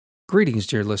Greetings,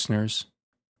 dear listeners.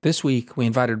 This week, we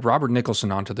invited Robert Nicholson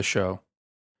onto the show.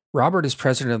 Robert is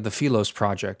president of the Philos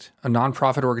Project, a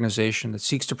nonprofit organization that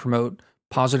seeks to promote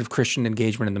positive Christian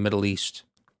engagement in the Middle East.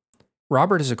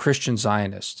 Robert is a Christian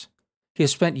Zionist. He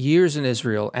has spent years in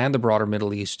Israel and the broader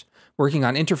Middle East working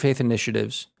on interfaith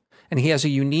initiatives, and he has a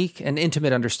unique and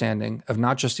intimate understanding of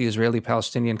not just the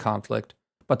Israeli-Palestinian conflict,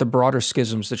 but the broader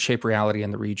schisms that shape reality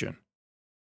in the region.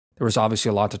 There was obviously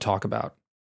a lot to talk about.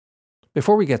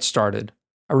 Before we get started,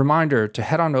 a reminder to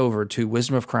head on over to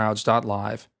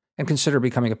wisdomofcrowds.live and consider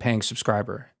becoming a paying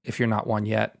subscriber if you're not one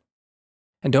yet.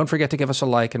 And don't forget to give us a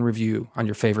like and review on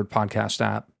your favorite podcast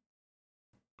app.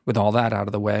 With all that out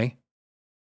of the way,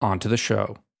 on to the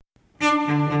show.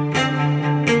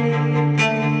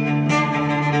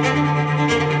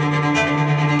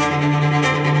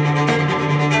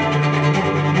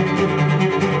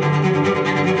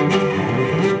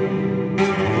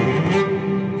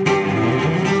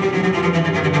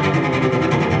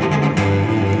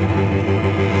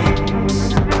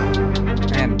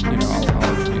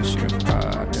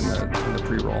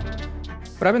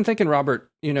 But I've been thinking, Robert,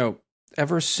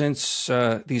 ever since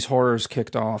these horrors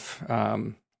kicked off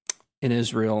in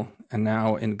Israel and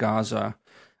now in Gaza,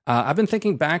 I've been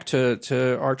thinking back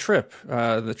to our trip,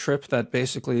 the trip that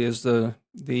basically is the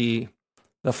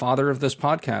father of this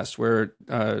podcast, where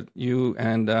you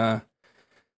and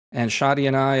Shadi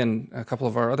and I and a couple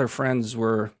of our other friends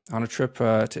were on a trip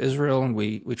to Israel, and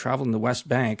we traveled in the West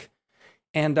Bank,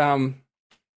 and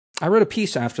I wrote a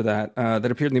piece after that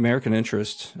that appeared in the American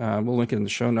Interest. We'll link it in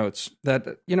the show notes.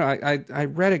 That I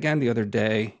read again the other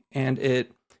day, and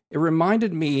it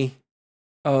reminded me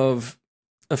of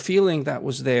a feeling that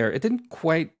was there. It didn't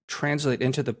quite translate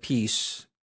into the piece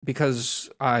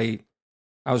because I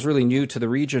was really new to the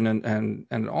region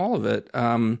and all of it.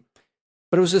 But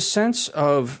it was a sense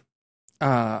of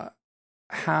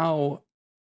how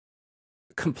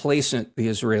complacent the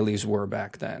Israelis were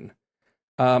back then.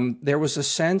 There was a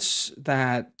sense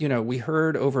that, we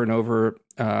heard over and over,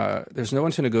 there's no one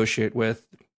to negotiate with.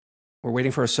 We're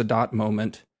waiting for a Sadat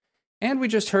moment. And we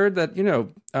just heard that,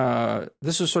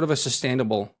 this was sort of a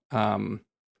sustainable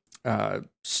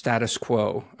status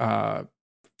quo,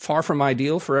 far from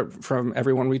ideal from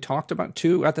everyone we talked about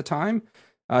to at the time,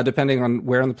 depending on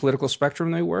where on the political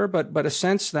spectrum they were, but a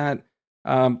sense that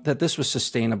that this was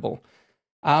sustainable.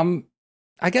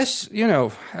 I guess,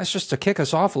 that's just to kick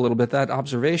us off a little bit, that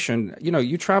observation.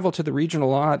 You travel to the region a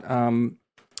lot. I'm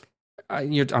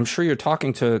sure you're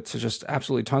talking to just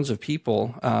absolutely tons of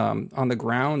people on the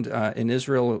ground in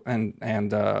Israel and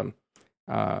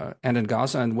in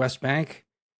Gaza and West Bank.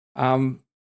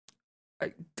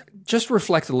 Just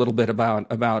reflect a little bit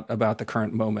about the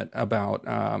current moment, about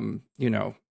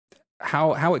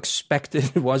how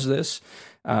expected was this?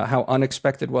 How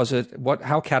unexpected was it?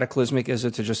 How cataclysmic is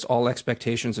it to just all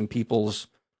expectations and people's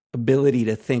ability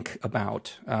to think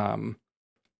about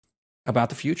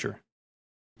the future?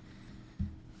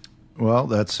 Well,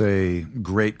 that's a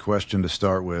great question to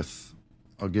start with.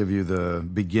 I'll give you the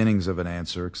beginnings of an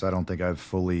answer because I don't think I've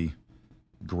fully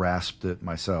grasped it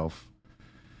myself.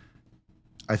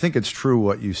 I think it's true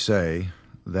what you say,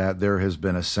 that there has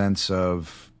been a sense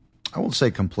of, I won't say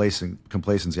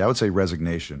complacency, I would say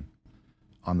resignation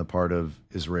on the part of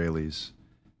Israelis,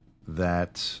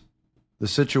 that the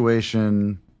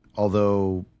situation,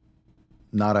 although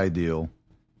not ideal,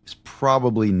 is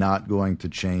probably not going to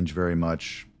change very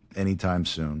much anytime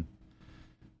soon.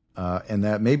 And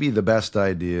that maybe the best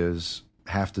ideas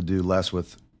have to do less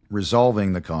with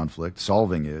resolving the conflict,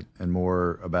 solving it, and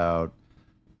more about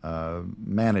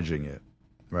managing it,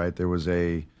 right? There was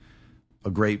a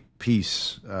great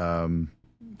piece a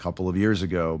couple of years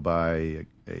ago by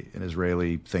an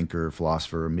Israeli thinker,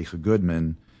 philosopher, Micha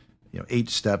Goodman, 8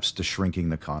 steps to shrinking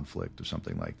the conflict or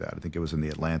something like that. I think it was in the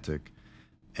Atlantic.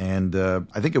 And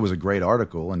I think it was a great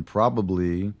article and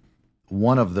probably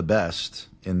one of the best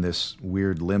in this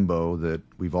weird limbo that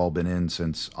we've all been in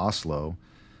since Oslo,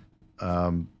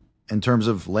 in terms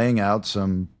of laying out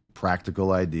some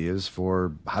practical ideas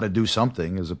for how to do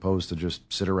something as opposed to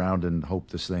just sit around and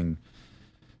hope this thing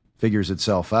figures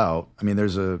itself out. I mean,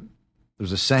 there's a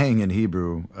saying in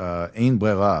Hebrew, ein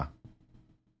brera.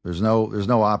 There's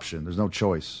no option. There's no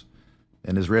choice.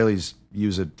 And Israelis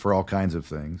use it for all kinds of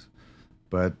things.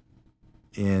 But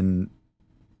in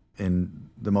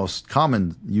the most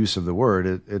common use of the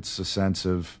word, it's a sense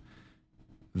of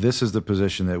this is the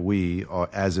position that we,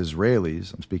 as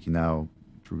Israelis, I'm speaking now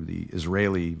through the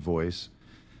Israeli voice,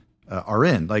 are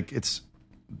in. Like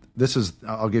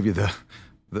I'll give you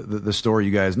the story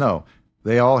you guys know.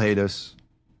 They all hate us.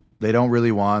 They don't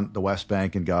really want the West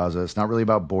Bank and Gaza. It's not really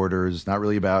about borders. It's not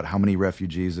really about how many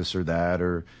refugees, this or that,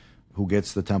 or who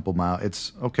gets the Temple Mount.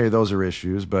 It's okay, those are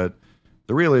issues, but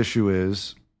the real issue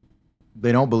is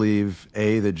they don't believe,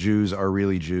 A, that Jews are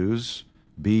really Jews,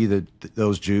 B, that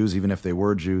those Jews, even if they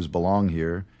were Jews, belong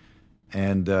here,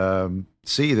 and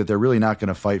C, that they're really not going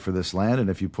to fight for this land, and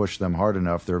if you push them hard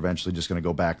enough, they're eventually just going to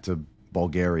go back to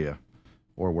Bulgaria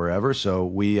or wherever. So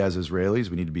we as Israelis,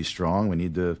 we need to be strong. We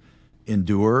need to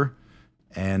endure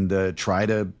and try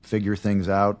to figure things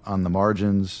out on the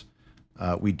margins.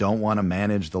 We don't want to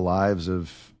manage the lives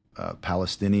of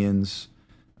Palestinians.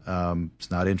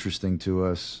 It's not interesting to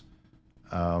us.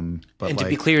 But and to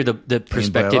be clear, the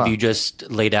perspective you just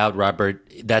laid out, Robert,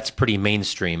 that's pretty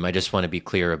mainstream. I just want to be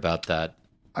clear about that.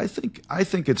 I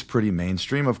think it's pretty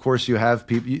mainstream. Of course, you have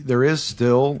people. There is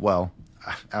still, well,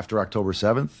 after October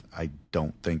 7th, I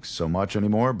don't think so much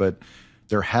anymore, but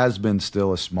there has been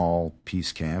still a small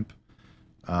peace camp.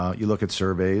 You look at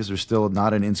surveys, there's still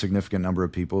not an insignificant number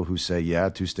of people who say, yeah,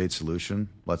 two-state solution,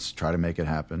 let's try to make it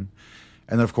happen.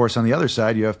 And then, of course, on the other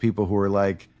side, you have people who are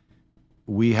like,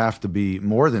 we have to be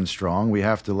more than strong. We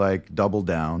have to like double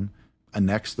down,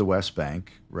 annex the West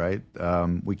Bank, right?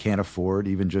 We can't afford,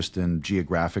 even just in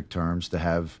geographic terms, to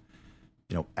have,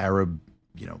 Arab,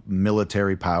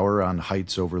 military power on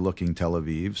heights overlooking Tel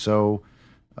Aviv. So,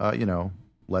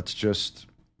 let's just,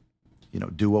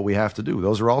 do what we have to do.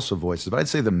 Those are also voices. But I'd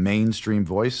say the mainstream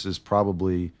voice is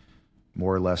probably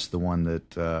more or less the one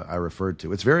that I referred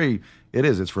to. It's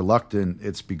reluctant,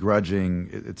 it's begrudging,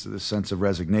 it's a sense of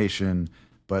resignation,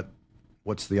 but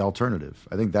what's the alternative?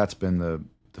 I think that's been the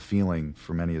feeling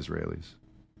for many Israelis.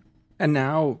 And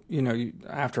now,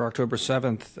 after October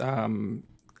 7th,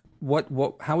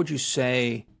 how would you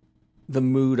say the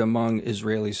mood among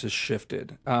Israelis has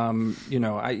shifted?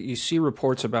 You see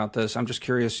reports about this. I'm just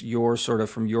curious,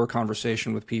 from your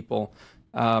conversation with people,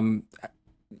 I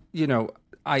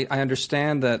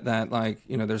understand that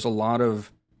there's a lot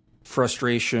of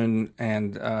frustration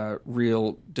and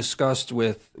real disgust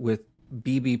with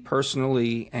Bibi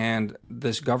personally and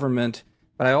this government,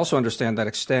 but I also understand that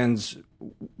extends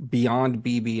beyond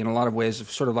Bibi in a lot of ways,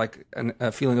 of sort of like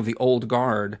a feeling of the old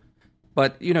guard.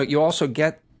 But you also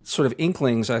get sort of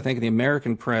inklings, I think, in the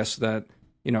American press that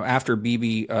after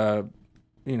Bibi, to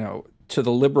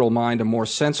the liberal mind, a more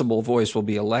sensible voice will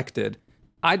be elected.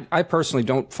 I personally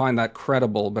don't find that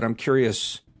credible, but I'm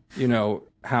curious,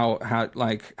 how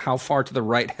far to the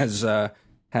right has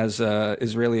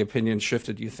Israeli opinion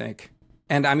shifted, do you think?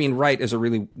 And I mean, right is a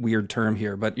really weird term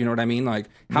here, but you know what I mean? Like,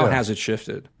 how has it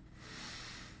shifted?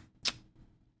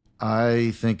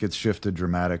 I think it's shifted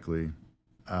dramatically.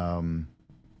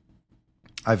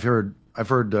 I've heard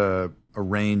a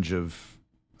range of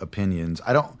opinions.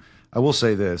 I will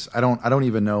say this. I don't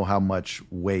even know how much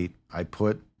weight I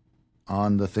put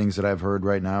on the things that I've heard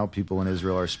right now. People in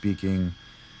Israel are speaking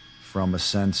from a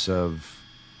sense of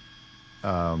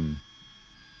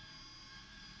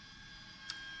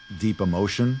deep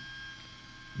emotion.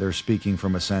 They're speaking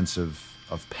from a sense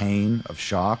of pain, of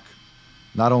shock,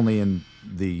 not only in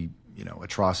the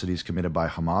atrocities committed by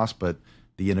Hamas, but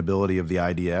the inability of the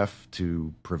IDF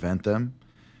to prevent them.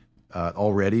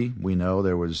 Already, we know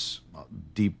there was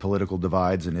deep political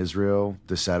divides in Israel,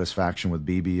 dissatisfaction with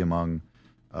Bibi among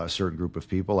a certain group of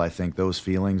people. I think those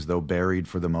feelings, though buried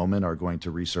for the moment, are going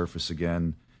to resurface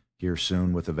again here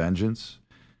soon with a vengeance.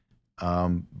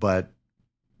 But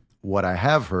what I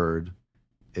have heard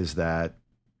is that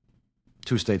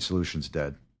two-state solution's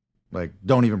dead. Like,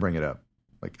 don't even bring it up.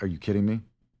 Like, are you kidding me?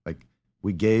 Like,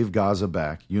 we gave Gaza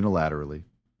back unilaterally.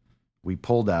 We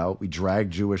pulled out. We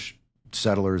dragged Jewish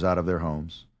settlers out of their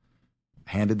homes,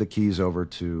 handed the keys over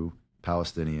to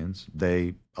Palestinians.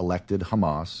 They elected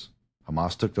Hamas.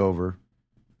 Hamas took over,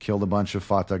 killed a bunch of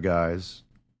Fatah guys,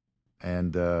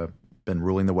 and been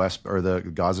ruling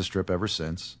the Gaza Strip ever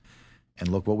since. And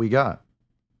look what we got.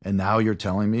 And now you're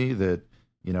telling me that,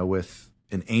 with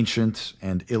an ancient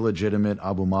and illegitimate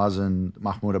Abu Mazen,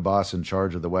 Mahmoud Abbas in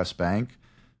charge of the West Bank,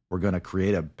 we're going to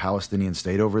create a Palestinian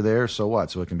state over there. So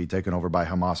what? So it can be taken over by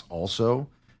Hamas also,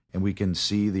 and we can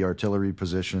see the artillery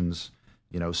positions,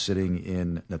 sitting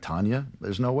in Netanya.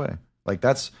 There's no way. Like,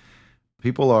 it's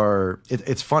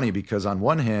funny because on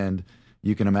one hand,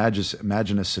 you can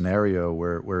imagine a scenario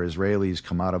where Israelis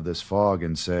come out of this fog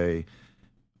and say,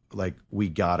 like, we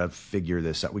got to figure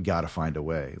this out. We got to find a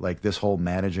way. Like, this whole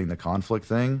managing the conflict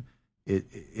thing,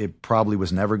 it probably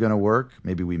was never going to work.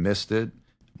 Maybe we missed it.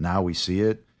 Now we see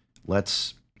it.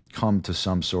 Let's come to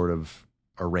some sort of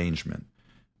arrangement.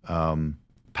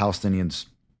 Palestinians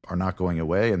are not going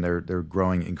away, and they're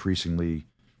growing increasingly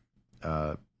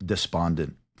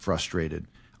despondent, frustrated.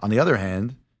 On the other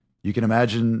hand, You can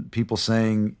imagine people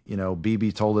saying,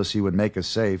 Bibi told us he would make us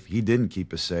safe. He didn't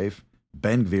keep us safe.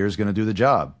 Ben Gvir is going to do the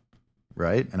job,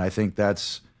 right? And I think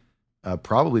that's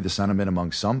probably the sentiment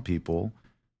among some people.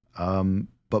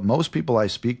 But most people I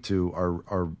speak to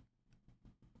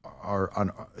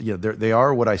they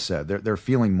are what I said. They're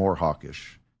feeling more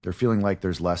hawkish. They're feeling like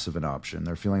there's less of an option.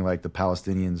 They're feeling like the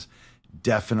Palestinians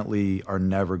definitely are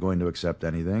never going to accept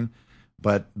anything,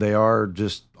 but they are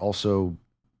just also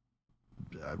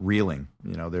reeling.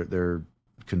 They're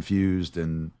confused,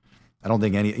 and I don't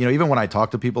think even when I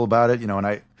talk to people about it,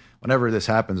 whenever this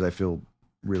happens, I feel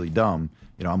really dumb.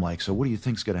 I'm like, so what do you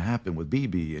think's going to happen with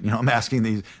Bibi? And I'm asking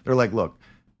these. They're like, look,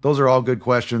 those are all good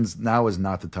questions. Now is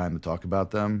not the time to talk about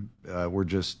them.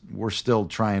 We're still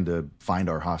trying to find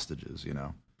our hostages.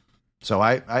 So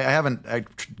I haven't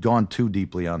gone too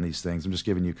deeply on these things. I'm just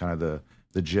giving you kind of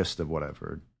the gist of what I've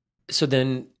heard. So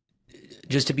then,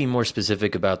 just to be more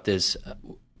specific about this,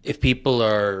 if people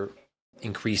are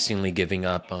increasingly giving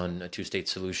up on a two-state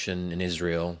solution in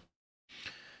Israel,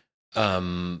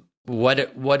 what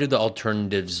do the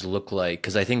alternatives look like?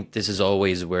 Because I think this is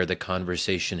always where the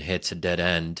conversation hits a dead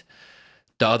end.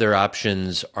 The other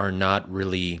options are not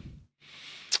really,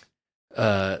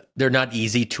 they're not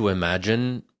easy to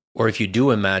imagine. Or if you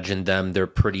do imagine them, they're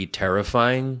pretty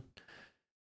terrifying.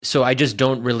 So I just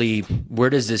don't really, where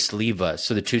does this leave us?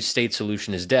 So the two-state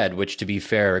solution is dead, which, to be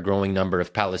fair, a growing number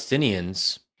of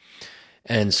Palestinians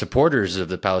and supporters of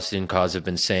the Palestinian cause have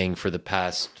been saying for the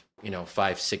past,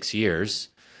 5-6 years.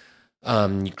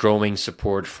 Growing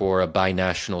support for a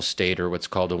binational state, or what's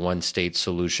called a one-state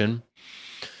solution.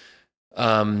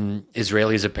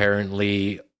 Israelis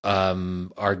apparently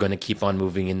are going to keep on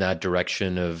moving in that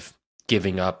direction of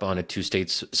giving up on a two-state.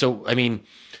 So,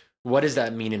 what does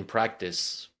that mean in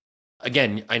practice?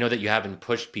 Again, I know that you haven't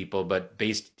pushed people, but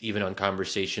based even on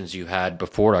conversations you had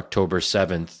before October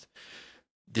 7th,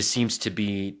 this seems to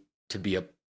be a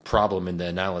problem in the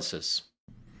analysis.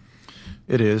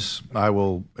 It is. I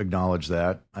will acknowledge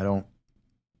that. I don't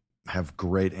have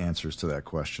great answers to that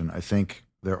question. I think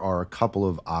there are a couple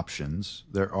of options.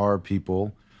 There are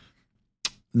people.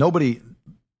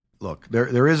 Look,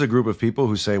 there is a group of people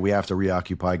who say we have to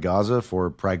reoccupy Gaza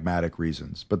for pragmatic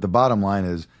reasons. But the bottom line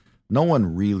is no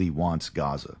one really wants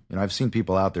Gaza. I've seen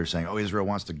people out there saying, Israel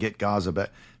wants to get Gaza back.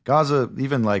 Gaza,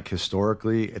 even like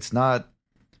historically, it's not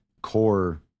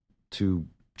core to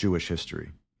Jewish history.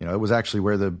 It was actually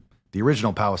where the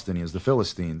original Palestinians, the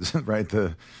Philistines, right?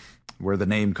 Where the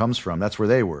name comes from. That's where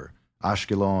they were.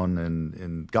 Ashkelon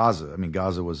and Gaza.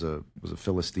 Gaza was a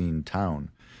Philistine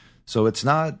town. So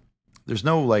there's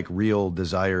no like real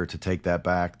desire to take that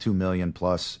back. 2 million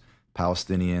plus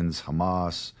Palestinians,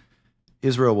 Hamas.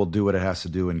 Israel will do what it has to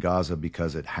do in Gaza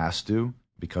because it has to,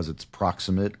 because it's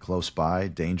proximate, close by,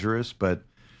 dangerous. But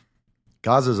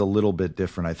Gaza is a little bit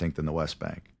different, I think, than the West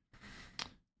Bank.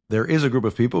 There is a group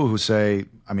of people who say,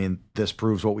 this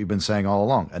proves what we've been saying all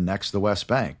along, annex the West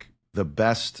Bank. The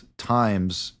best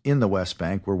times in the West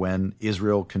Bank were when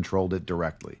Israel controlled it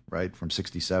directly, right? From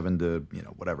 67 to,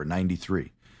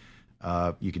 93.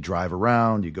 You could drive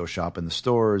around, you go shop in the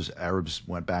stores. Arabs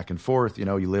went back and forth. You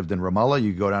lived in Ramallah,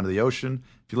 you could go down to the ocean.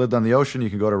 If you lived on the ocean, you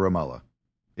can go to Ramallah.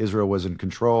 Israel was in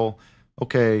control.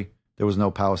 Okay, there was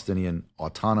no Palestinian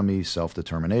autonomy,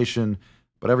 self-determination,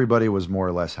 but everybody was more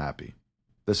or less happy.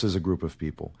 This is a group of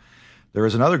people. There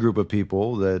is another group of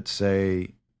people that say,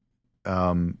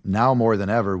 now more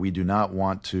than ever, we do not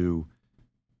want to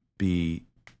be,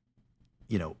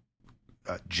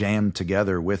 jammed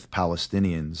together with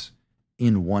Palestinians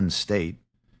in one state.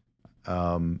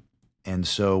 And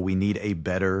so we need a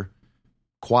better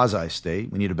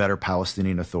quasi-state. We need a better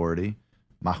Palestinian authority.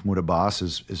 Mahmoud Abbas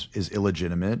is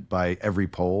illegitimate by every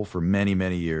poll for many,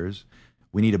 many years.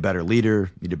 We need a better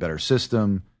leader, need a better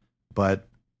system, but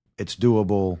it's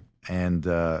doable, and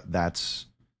that's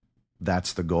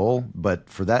the goal. But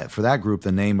for that group,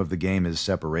 the name of the game is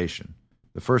separation.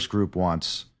 The first group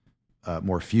wants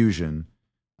more fusion,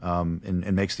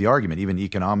 and makes the argument, even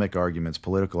economic arguments,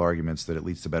 political arguments, that it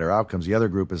leads to better outcomes. The other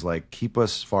group is like, keep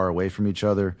us far away from each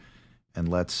other, and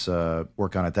let's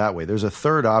work on it that way. There's a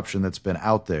third option that's been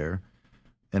out there,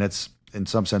 and it's in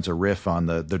some sense a riff on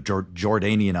the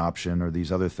Jordanian option or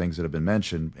these other things that have been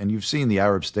mentioned. And you've seen the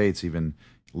Arab states even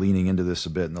leaning into this a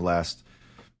bit in the last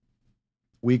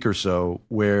week or so,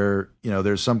 where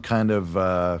there's some kind of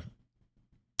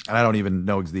and I don't even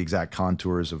know the exact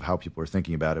contours of how people are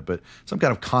thinking about it, but some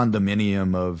kind of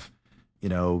condominium of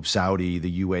Saudi,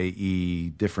 the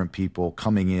UAE, different people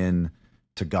coming in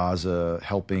to Gaza,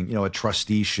 helping, a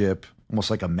trusteeship, almost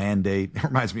like a mandate. It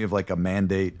reminds me of like a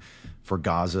mandate for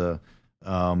Gaza.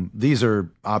 These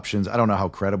are options. I don't know how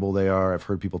credible they are. I've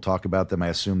heard people talk about them. I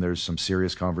assume there's some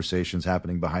serious conversations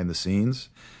happening behind the scenes.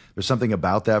 There's something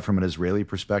about that from an Israeli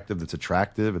perspective that's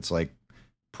attractive. It's like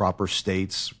proper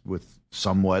states with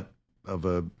somewhat of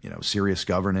a, serious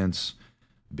governance,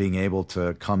 being able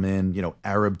to come in,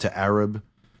 Arab to Arab,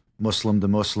 Muslim to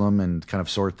Muslim, and kind of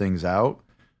sort things out.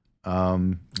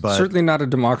 But certainly not a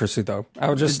democracy, though. I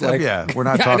would just we're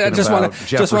not talking about Jeffersonian.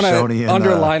 Just want to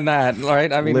underline that,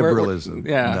 right? I mean, liberalism.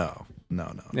 No.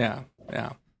 Yeah.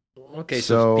 Okay,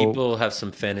 so people have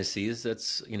some fantasies.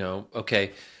 That's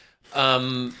okay.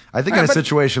 I think in a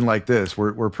situation like this,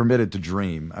 we're permitted to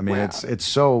dream. I mean, it's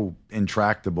so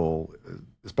intractable,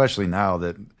 especially now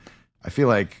that I feel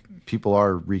like people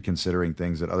are reconsidering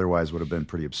things that otherwise would have been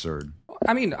pretty absurd.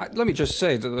 I mean, let me just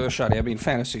say to the Shadi, I mean,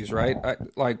 fantasies, right?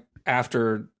 Like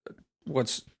after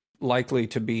what's likely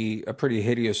to be a pretty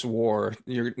hideous war,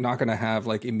 you're not going to have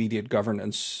like immediate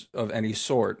governance of any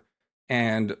sort.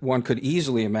 And one could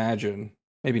easily imagine,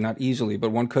 maybe not easily,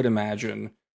 but one could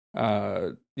imagine,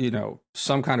 some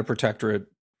kind of protectorate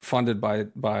funded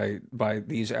by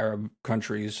these Arab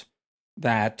countries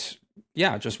that,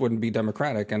 just wouldn't be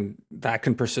democratic, and that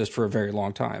can persist for a very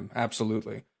long time.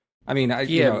 Absolutely. I mean,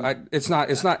 it's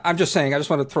not. I'm just saying. I just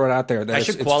want to throw it out there that I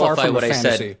should qualify what I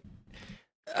said.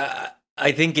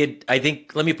 I think.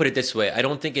 Let me put it this way. I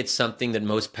don't think it's something that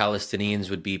most Palestinians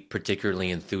would be particularly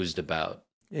enthused about.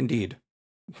 Indeed.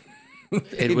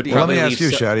 It would. Let me ask you,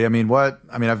 Shadi. I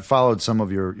mean, I've followed some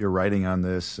of your writing on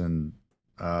this, and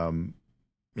I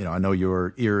know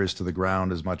your ear is to the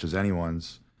ground as much as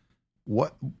anyone's.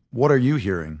 What are you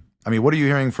hearing? I mean, what are you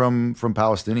hearing from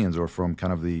Palestinians or from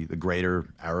kind of the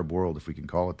greater Arab world, if we can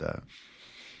call it that?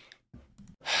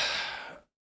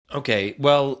 Okay,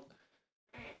 well,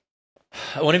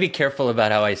 I want to be careful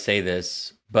about how I say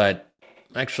this, but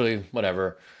actually,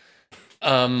 whatever.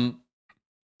 I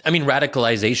mean,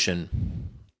 radicalization.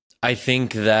 I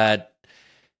think that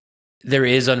there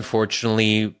is,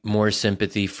 unfortunately, more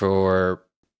sympathy for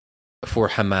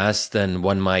Hamas than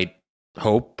one might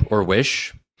hope or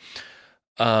wish.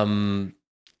 And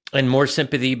more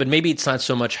sympathy, but maybe it's not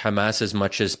so much Hamas as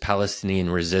much as Palestinian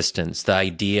resistance, the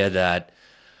idea that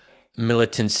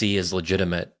militancy is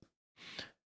legitimate.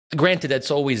 Granted, that's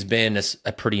always been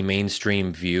a pretty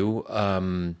mainstream view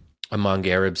among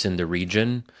Arabs in the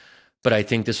region, but I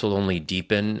think this will only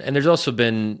deepen. And there's also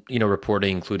been,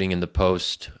 reporting, including in the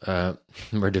Post, where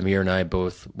Damir and I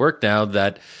both work now,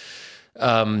 that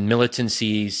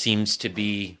militancy seems to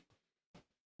be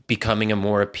becoming a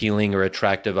more appealing or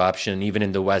attractive option, even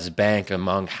in the West Bank,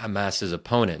 among Hamas's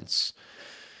opponents.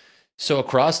 So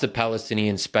across the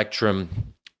Palestinian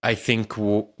spectrum, I think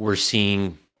we're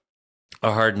seeing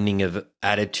a hardening of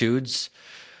attitudes.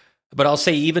 But I'll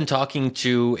say, even talking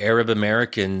to Arab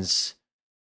Americans,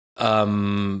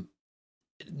 no,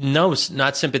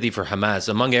 not sympathy for Hamas.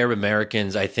 Among Arab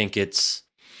Americans, I think it's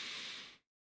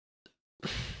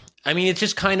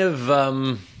just kind of,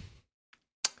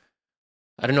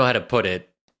 I don't know how to put it,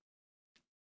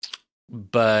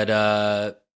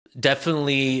 but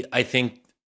definitely I think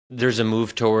there's a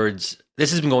move towards,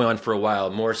 this has been going on for a while,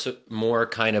 more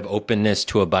kind of openness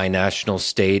to a binational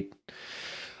state.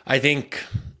 I think,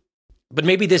 but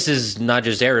maybe this is not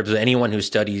just Arabs, but anyone who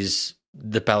studies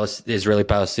the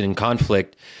Israeli-Palestinian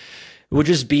conflict, it would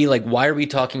just be like, why are we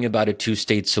talking about a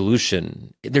two-state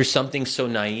solution? There's something so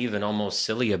naive and almost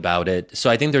silly about it. So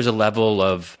I think there's a level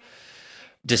of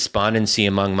despondency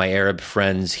among my Arab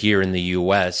friends here in the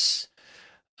U.S.,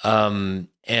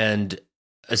 and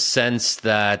a sense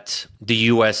that the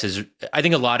U.S. is, I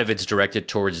think a lot of it's directed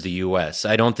towards the U.S.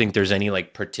 I don't think there's any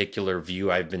particular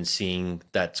view I've been seeing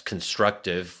that's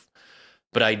constructive,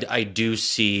 but I do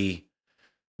see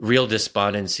real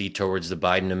despondency towards the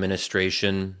Biden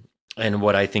administration and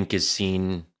what I think is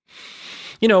seen,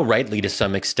 rightly to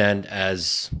some extent,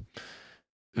 as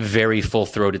very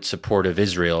full-throated support of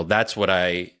Israel. That's what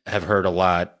I have heard a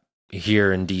lot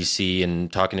here in DC and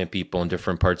talking to people in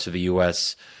different parts of the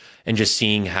US, and just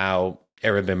seeing how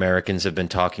Arab Americans have been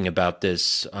talking about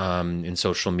this in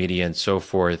social media and so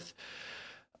forth.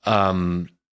 A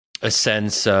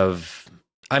sense of,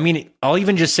 I'll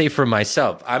even just say for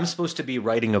myself, I'm supposed to be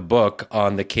writing a book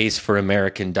on the case for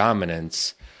American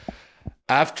dominance.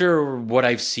 After what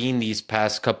I've seen these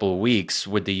past couple of weeks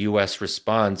with the US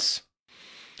response,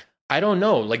 I don't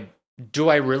know, do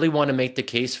I really want to make the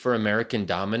case for American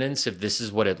dominance if this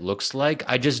is what it looks like?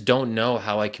 I just don't know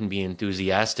how I can be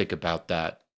enthusiastic about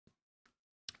that.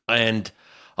 And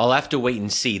I'll have to wait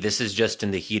and see. This is just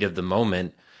in the heat of the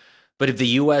moment. But if the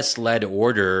US-led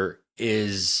order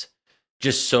is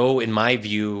just so, in my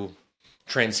view,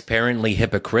 transparently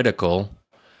hypocritical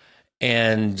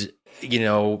and,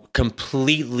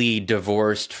 completely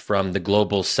divorced from the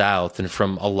global South and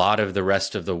from a lot of the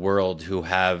rest of the world who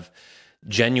have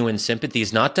genuine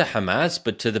sympathies, not to Hamas,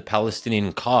 but to the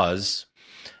Palestinian cause.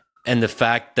 And the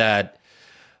fact that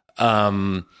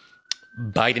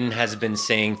Biden has been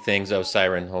saying things. Oh,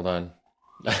 siren, hold on.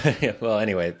 Well,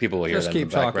 anyway, people will hear that in the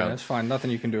background. Just keep talking. It's fine. Nothing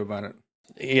you can do about it.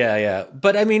 Yeah.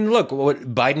 But I mean, look,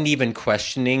 Biden even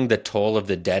questioning the toll of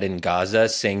the dead in Gaza,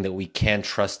 saying that we can't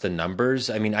trust the numbers.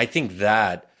 I mean, I think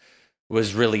that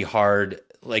was really hard.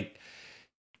 Like,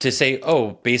 to say,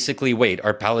 oh, basically, wait,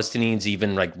 are Palestinians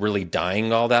even like really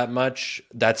dying all that much?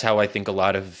 That's how I think a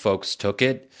lot of folks took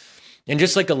it. And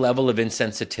just like a level of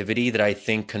insensitivity that I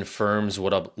think confirms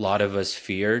what a lot of us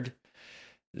feared,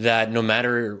 that no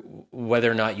matter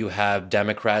whether or not you have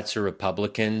Democrats or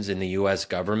Republicans in the U.S.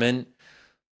 government,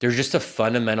 there's just a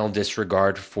fundamental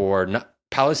disregard for not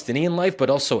Palestinian life, but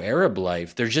also Arab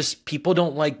life. There's just, people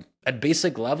don't like, at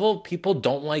basic level, people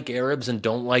don't like Arabs and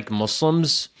don't like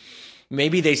Muslims.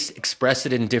 Maybe they express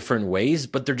it in different ways,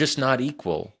 but they're just not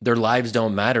equal. Their lives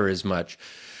don't matter as much.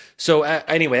 So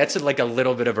anyway, that's like a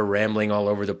little bit of a rambling all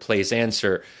over the place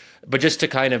answer. But just to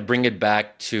kind of bring it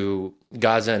back to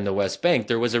Gaza and the West Bank,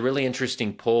 there was a really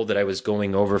interesting poll that I was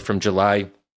going over from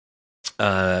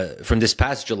this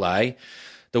past July.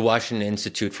 The Washington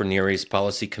Institute for Near East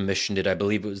Policy commissioned it. I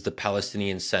believe it was the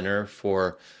Palestinian Center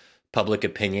for Public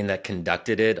Opinion that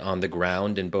conducted it on the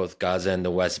ground in both Gaza and the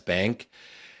West Bank.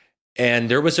 And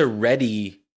there was a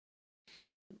really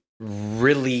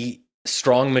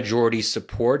strong majority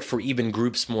support for even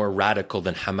groups more radical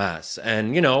than Hamas.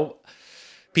 And,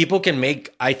 people can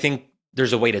I think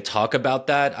there's a way to talk about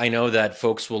that. I know that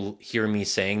folks will hear me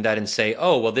saying that and say,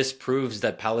 oh, well, this proves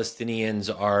that Palestinians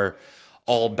are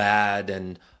all bad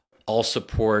and all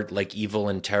support like evil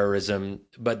and terrorism.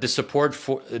 But the support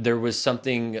there was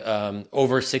something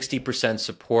over 60%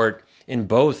 support in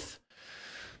both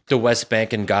the West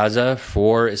Bank and Gaza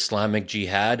for Islamic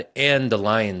Jihad and the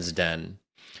Lion's Den,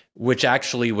 which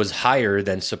actually was higher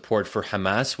than support for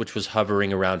Hamas, which was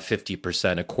hovering around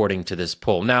 50%, according to this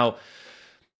poll. Now,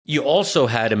 you also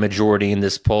had a majority in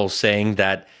this poll saying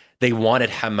that they wanted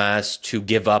Hamas to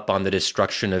give up on the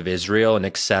destruction of Israel and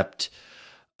accept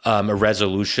a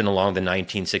resolution along the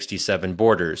 1967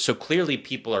 borders. So clearly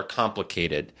people are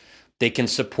complicated. They can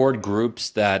support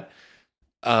groups that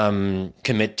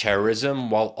commit terrorism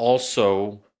while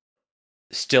also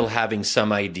still having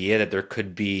some idea that there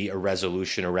could be a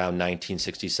resolution around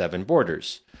 1967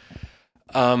 borders.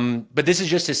 But this is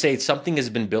just to say something has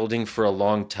been building for a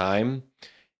long time.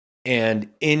 And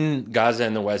in Gaza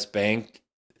and the West Bank,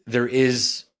 there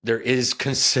is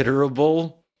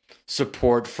considerable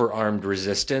support for armed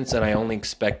resistance. And I only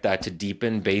expect that to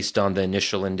deepen based on the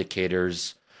initial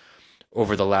indicators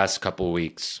over the last couple of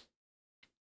weeks.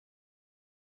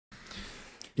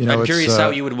 I'm curious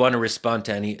how you would want to respond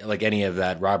to any of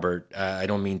that, Robert. I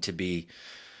don't mean to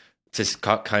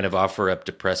kind of offer up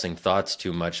depressing thoughts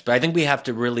too much, but I think we have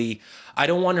to really, I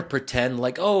don't want to pretend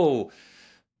like, oh,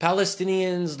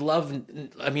 Palestinians love,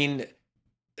 I mean,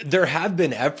 there have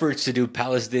been efforts to do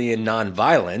Palestinian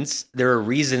nonviolence. There are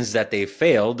reasons that they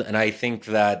failed, and I think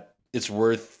that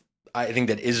I think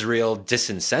that Israel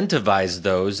disincentivized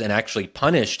those and actually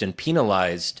punished and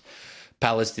penalized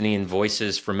Palestinian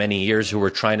voices for many years who were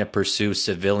trying to pursue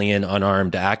civilian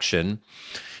unarmed action,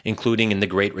 including in the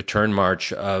Great Return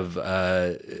March of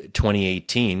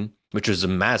 2018, which was a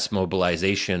mass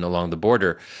mobilization along the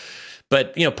border.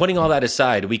 But, putting all that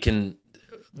aside,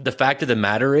 the fact of the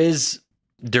matter is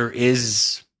there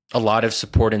is a lot of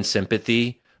support and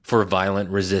sympathy for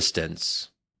violent resistance.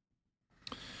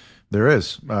 There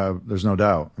is. There's no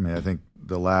doubt. I mean, I think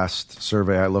the last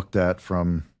survey I looked at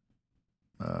from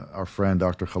our friend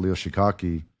Dr. Khalil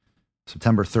Shikaki,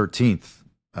 September 13th,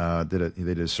 they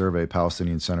did a survey,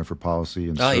 Palestinian Center for Policy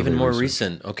and even more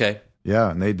recent. Okay.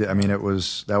 Yeah, and they did. I mean, that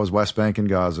was West Bank and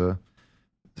Gaza,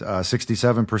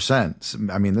 67%.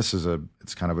 I mean,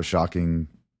 it's kind of a shocking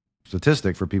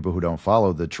statistic for people who don't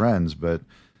follow the trends, but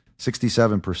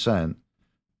 67%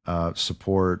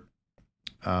 support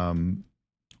armed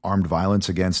violence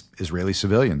against Israeli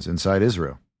civilians inside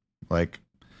Israel,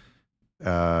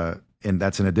 and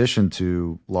that's in addition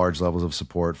to large levels of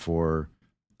support for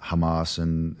Hamas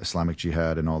and Islamic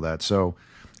Jihad and all that. So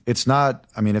it's not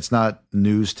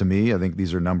news to me. I think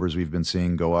these are numbers we've been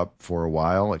seeing go up for a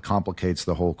while. It complicates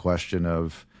the whole question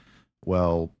of,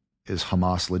 well, is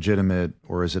Hamas legitimate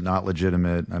or is it not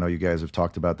legitimate? I know you guys have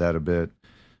talked about that a bit.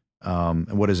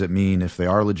 And what does it mean if they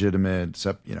are legitimate?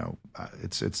 Except,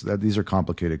 these are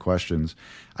complicated questions.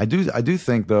 I do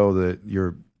think though that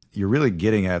you're really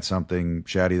getting at something,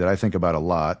 Shadi, that I think about a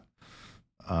lot.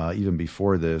 even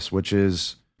before this, which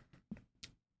is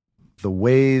the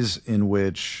ways in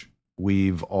which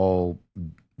we've all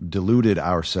deluded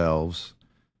ourselves,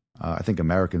 I think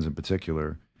Americans in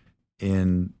particular,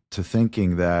 into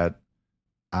thinking that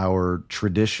our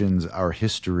traditions, our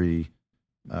history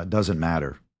doesn't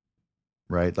matter,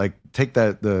 right? Like take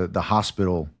the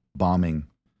hospital bombing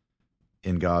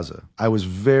in Gaza. I was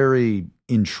very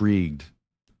intrigued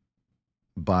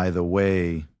by the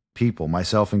way people,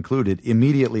 myself included,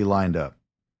 immediately lined up,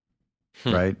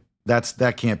 right?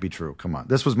 That can't be true. Come on.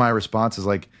 This was my response, is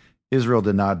like, Israel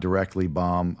did not directly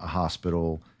bomb a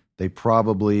hospital. They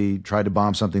probably tried to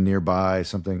bomb something nearby,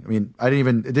 something. I mean,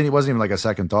 it wasn't even like a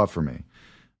second thought for me,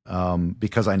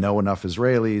 because I know enough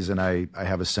Israelis and I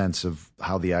have a sense of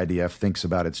how the IDF thinks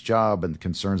about its job and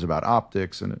concerns about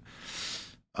optics. And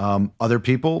other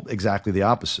people, exactly the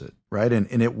opposite, right?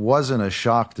 And it wasn't a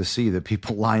shock to see that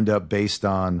people lined up based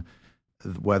on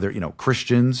whether,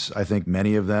 Christians, I think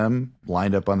many of them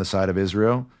lined up on the side of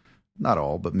Israel. Not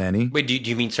all, but many. Wait, do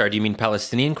you mean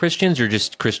Palestinian Christians or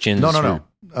just Christians? No.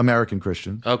 American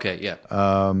Christians. Okay, yeah.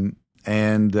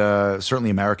 And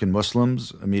certainly American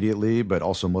Muslims immediately, but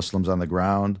also Muslims on the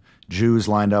ground. Jews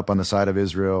lined up on the side of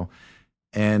Israel.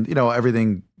 And,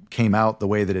 everything came out the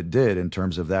way that it did in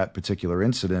terms of that particular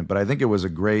incident. But I think it was a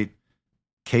great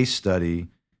case study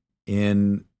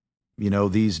in,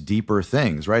 these deeper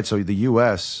things, right? So the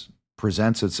U.S.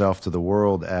 presents itself to the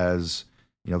world as,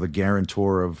 the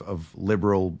guarantor of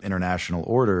liberal international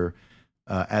order,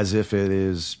 as if it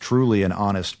is truly an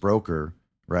honest broker,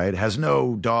 right? Has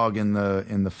no dog in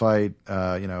the fight,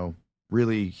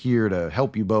 really here to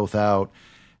help you both out.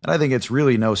 And I think it's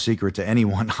really no secret to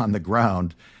anyone on the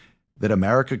ground that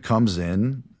America comes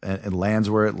in and lands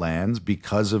where it lands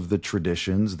because of the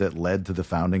traditions that led to the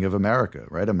founding of America,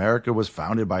 right? America was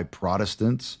founded by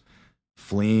Protestants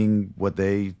fleeing what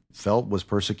they felt was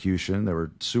persecution. They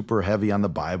were super heavy on the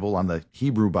Bible, on the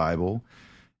Hebrew Bible.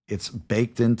 It's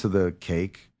baked into the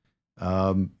cake.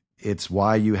 It's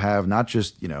why you have not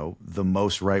just, the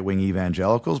most right-wing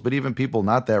evangelicals, but even people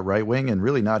not that right-wing and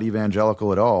really not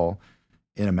evangelical at all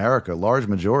in America, large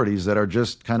majorities that are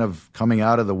just kind of coming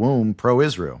out of the womb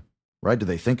pro-Israel, right? Do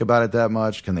they think about it that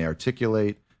much? Can they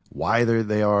articulate why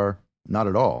they are? Not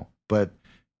at all. But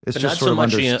it's but just not sort so of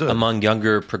much understood. Among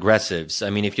younger progressives. I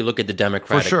mean, if you look at the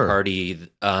Democratic sure. Party,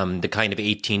 the kind of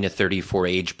 18 to 34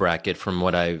 age bracket, from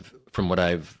what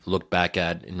I've looked back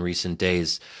at in recent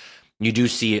days, you do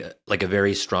see like a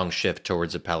very strong shift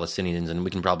towards the Palestinians, and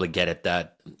we can probably get at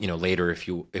that, later if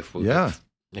we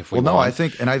well, no, want. I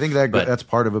think that that's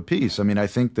part of a piece. I mean, I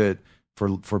think that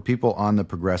for people on the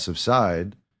progressive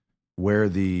side, where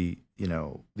the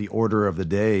order of the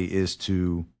day is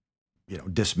to,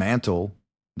 dismantle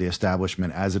the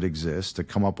establishment as it exists, to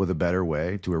come up with a better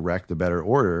way, to erect a better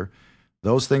order,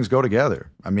 those things go together.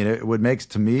 I mean, it would make,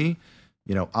 to me,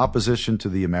 opposition to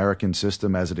the American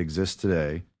system as it exists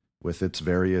today, with its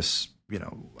various,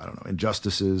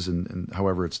 injustices and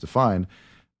however it's defined,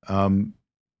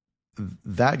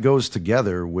 that goes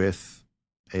together with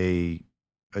a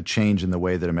change in the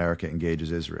way that America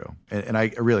engages Israel. And I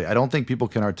don't think people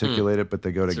can articulate it, but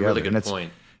they go together. A really good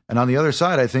point. And on the other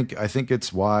side, I think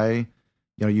it's why,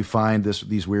 you find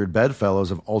these weird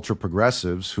bedfellows of ultra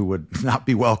progressives who would not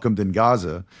be welcomed in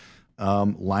Gaza,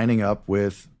 lining up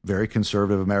with very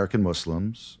conservative American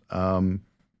Muslims on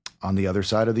the other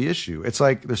side of the issue. It's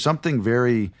like there's something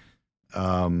very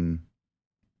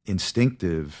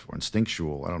instinctive or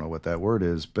instinctual, I don't know what that word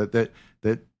is, but that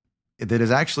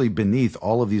is actually beneath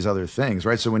all of these other things,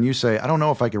 right? So when you say, I don't know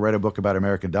if I could write a book about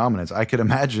American dominance, I could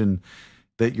imagine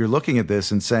that you're looking at this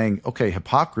and saying, okay,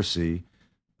 hypocrisy,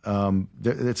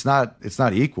 it's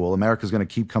not equal. America's going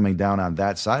to keep coming down on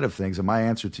that side of things. And my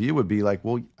answer to you would be like,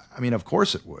 well, I mean, of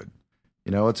course it would.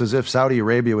 It's as if Saudi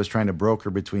Arabia was trying to broker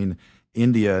between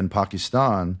India and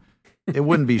Pakistan. It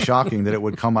wouldn't be shocking that it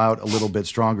would come out a little bit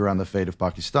stronger on the fate of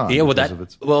Pakistan. Yeah,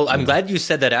 I'm glad you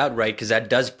said that outright, because that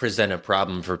does present a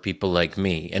problem for people like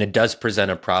me, and it does present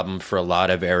a problem for a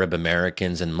lot of Arab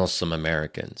Americans and Muslim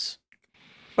Americans.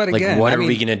 But again, what are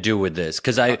we going to do with this?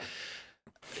 Because I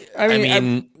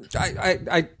think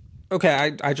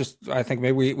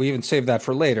maybe we even save that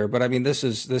for later. But I mean, this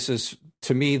is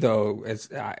to me though,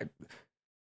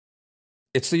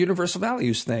 it's the universal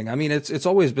values thing. I mean, it's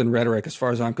always been rhetoric as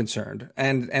far as I'm concerned,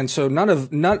 and so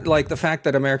not like the fact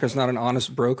that America's not an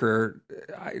honest broker.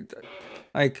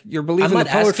 You're believing the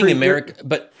poetry.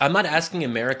 I'm not asking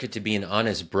America to be an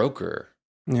honest broker.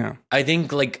 Yeah, I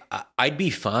think I'd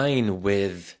be fine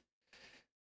with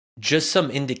just some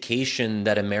indication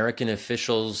that American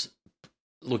officials,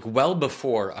 look, well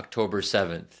before October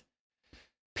 7th,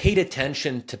 paid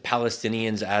attention to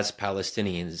Palestinians as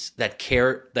Palestinians,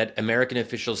 that American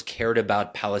officials cared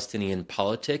about Palestinian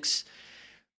politics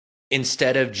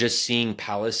instead of just seeing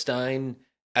Palestine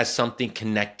as something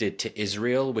connected to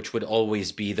Israel, which would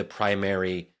always be the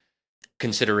primary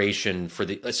consideration for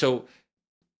so,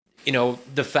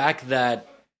 the fact that,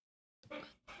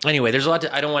 anyway, there's a lot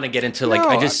I don't want to get into,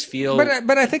 I just feel,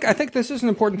 but I think this is an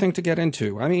important thing to get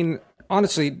into. I mean,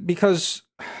 honestly, because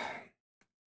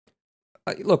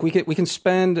look, we can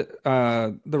spend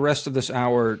the rest of this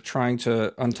hour trying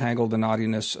to untangle the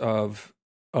knottiness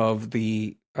of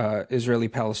the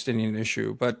Israeli-Palestinian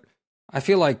issue, but I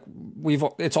feel like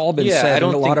it's all been said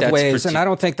in a lot of ways, and I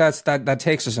don't think that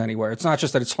takes us anywhere. It's not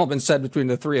just that it's all been said between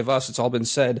the three of us; it's all been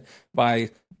said by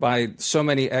so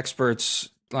many experts,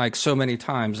 like so many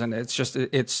times, and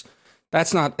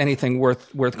that's not anything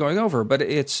worth going over. But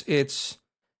it's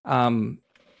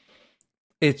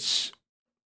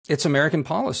American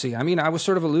policy. I mean, I was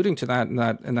sort of alluding to that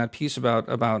in that piece about.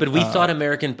 But we thought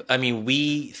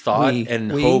we thought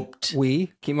and hoped.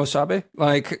 Kimo Sabe,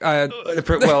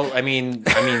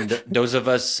 those of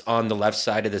us on the left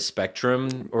side of the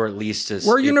spectrum, or at least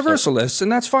we're universalists,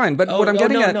 and that's fine. But what I'm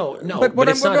getting at, but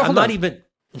it's not. I'm not even.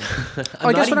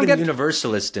 I'm not even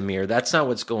universalist, Amir. That's not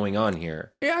what's going on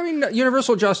here. Yeah, I mean,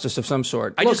 universal justice of some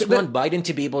sort. I just want Biden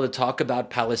to be able to talk about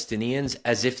Palestinians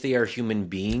as if they are human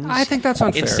beings. I think that's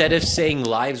unfair. Instead of saying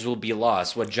lives will be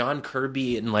lost. What John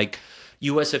Kirby and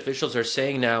U.S. officials are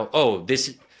saying now,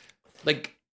 the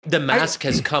mask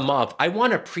has come off. I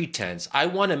want a pretense. I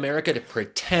want America to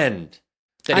pretend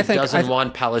that it doesn't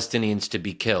want Palestinians to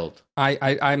be killed.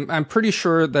 I'm pretty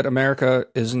sure that America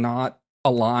is not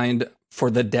aligned for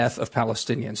the death of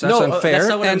Palestinians. That's unfair. That's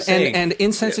not what I'm saying. And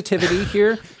insensitivity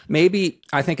here. Maybe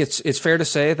I think it's fair to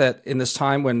say that in this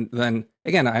time when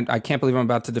again, I can't believe I'm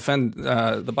about to defend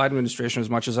the Biden administration as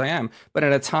much as I am, but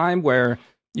at a time where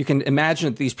you can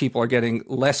imagine that these people are getting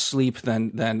less sleep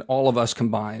than all of us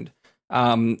combined,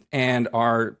 and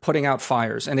are putting out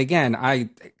fires. And again, I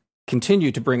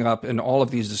continue to bring up in all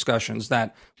of these discussions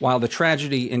that while the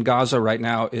tragedy in Gaza right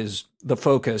now is the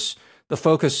focus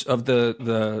of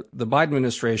the Biden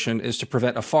administration is to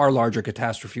prevent a far larger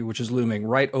catastrophe, which is looming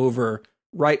right over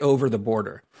the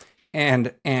border.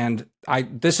 And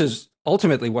this is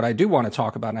ultimately what I do want to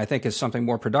talk about, and I think is something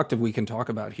more productive we can talk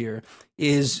about here,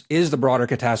 is the broader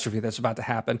catastrophe that's about to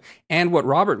happen. And what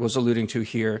Robert was alluding to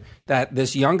here, that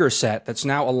this younger set that's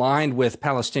now aligned with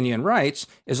Palestinian rights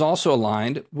is also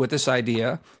aligned with this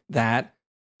idea that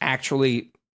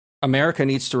actually America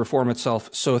needs to reform itself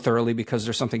so thoroughly because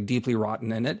there's something deeply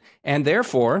rotten in it. And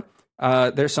therefore,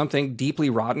 there's something deeply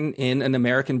rotten in an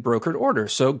American brokered order.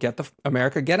 So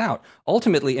America get out.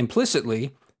 Ultimately,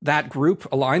 implicitly, that group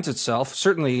aligns itself,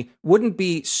 certainly wouldn't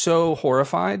be so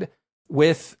horrified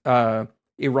with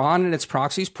Iran and its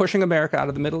proxies pushing America out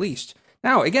of the Middle East.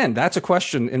 Now, again, that's a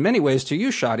question in many ways to you,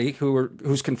 Shadi,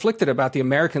 who's conflicted about the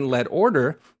American-led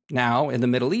order now in the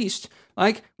Middle East.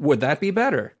 Would that be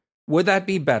better? Would that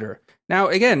be better? Now,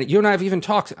 again, you and I have even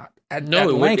talked at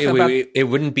length about... it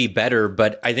wouldn't be better,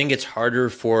 but I think it's harder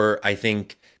for,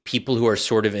 people who are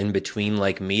sort of in between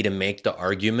like me to make the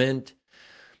argument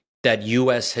that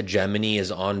U.S. hegemony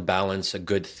is on balance a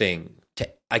good thing.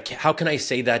 How can I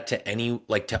say that to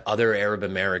to other Arab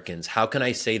Americans? How can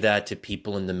I say that to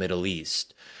people in the Middle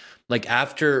East?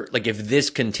 If this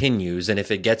continues and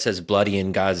if it gets as bloody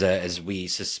in Gaza as we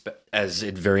suspect, as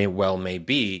it very well may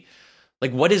be,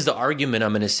 what is the argument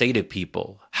I'm going to say to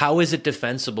people? How is it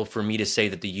defensible for me to say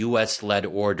that the U.S.-led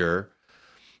order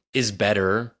is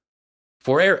better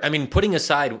for putting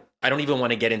aside, I don't even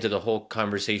want to get into the whole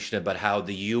conversation about how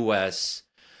the U.S.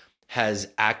 has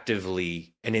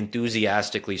actively and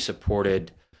enthusiastically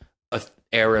supported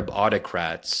Arab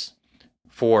autocrats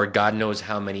for God knows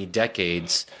how many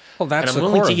decades. Well, that's and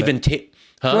I'm willing to even take.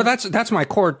 Huh? Well, that's my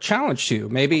core challenge to you.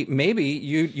 Maybe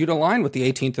you'd align with the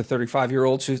 18 to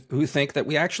 35-year-olds who think that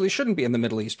we actually shouldn't be in the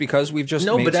Middle East because we've just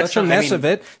made such a mess of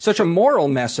it, such a moral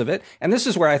mess of it. And this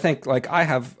is where I think I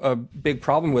have a big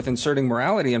problem with inserting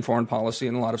morality in foreign policy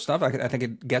and a lot of stuff. I think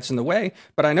it gets in the way.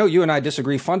 But I know you and I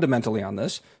disagree fundamentally on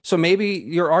this. So maybe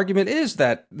your argument is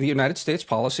that the United States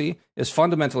policy is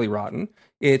fundamentally rotten.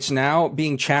 It's now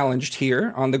being challenged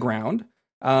here on the ground.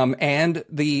 And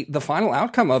the final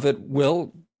outcome of it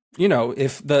will,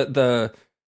 if the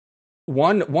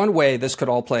one way this could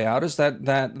all play out is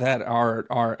that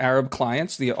our Arab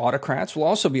clients, the autocrats, will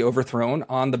also be overthrown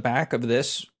on the back of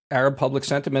this Arab public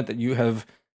sentiment that you have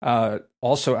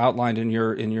also outlined in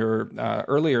your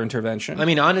earlier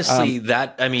intervention. Honestly,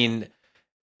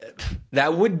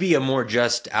 that would be a more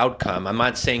just outcome. I'm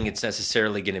not saying it's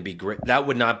necessarily going to be great. That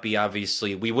would not be,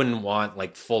 obviously, we wouldn't want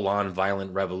like full on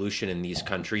violent revolution in these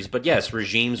countries. But yes,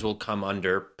 regimes will come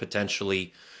under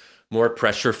potentially more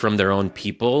pressure from their own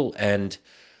people. And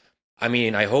I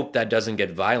mean, I hope that doesn't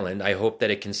get violent. I hope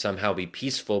that it can somehow be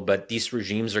peaceful. But these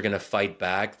regimes are going to fight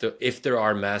back. If there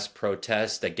are mass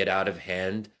protests that get out of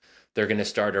hand, they're going to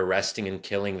start arresting and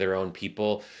killing their own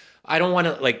people. I don't want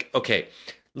to, like, okay.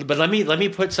 But let me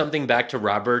put something back to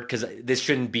Robert, because this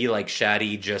shouldn't be like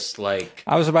Shadi just like...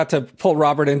 I was about to pull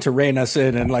Robert in to rein us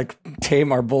in and like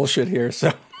tame our bullshit here.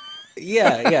 So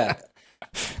yeah.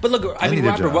 But look, I mean,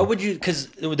 Robert, what would you... Because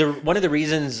one of the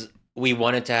reasons we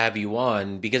wanted to have you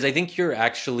on, because I think you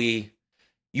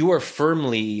are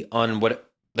firmly on what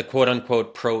the quote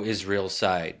unquote pro-Israel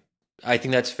side. I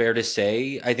think that's fair to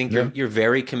say. I think you're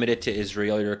very committed to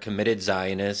Israel. You're a committed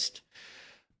Zionist.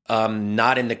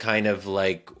 Not in the kind of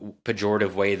like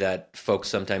pejorative way that folks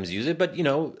sometimes use it, but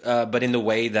but in the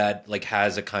way that like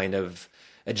has a kind of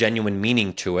a genuine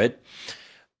meaning to it.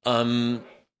 But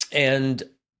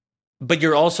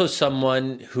you're also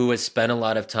someone who has spent a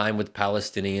lot of time with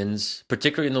Palestinians,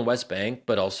 particularly in the West Bank,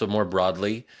 but also more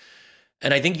broadly.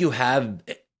 And I think you have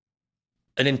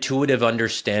an intuitive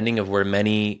understanding of where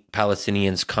many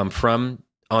Palestinians come from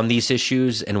on these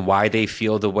issues and why they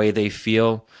feel the way they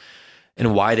feel,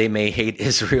 and why they may hate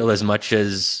Israel as much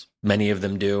as many of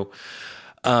them do.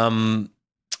 And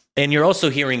you're also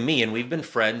hearing me, and we've been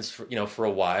friends for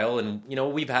a while. And,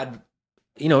 we've had,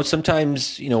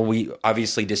 sometimes, we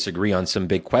obviously disagree on some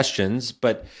big questions,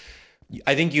 but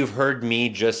I think you've heard me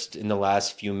just in the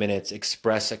last few minutes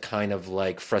express a kind of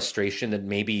like frustration that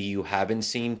maybe you haven't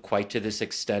seen quite to this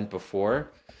extent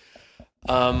before.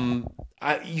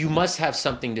 You must have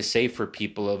something to say for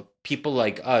people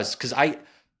like us, because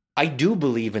I do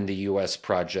believe in the U.S.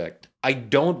 project. I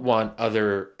don't want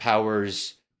other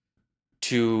powers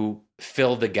to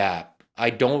fill the gap.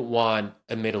 I don't want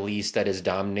a Middle East that is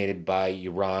dominated by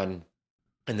Iran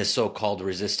and the so-called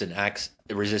resistance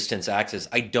axis.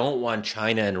 I don't want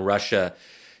China and Russia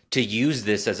to use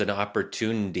this as an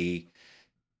opportunity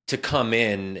to come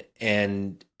in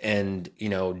and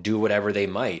do whatever they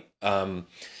might.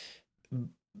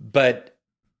 But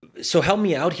so help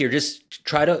me out here. Just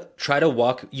try to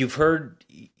walk. You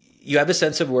have a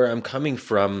sense of where I'm coming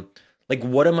from. Like,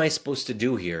 what am I supposed to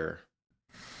do here?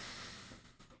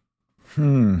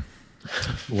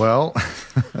 Well,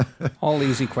 all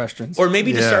easy questions. Or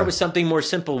maybe to start with something more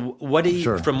simple.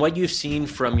 From what you've seen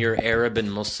from your Arab and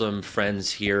Muslim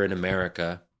friends here in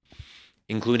America,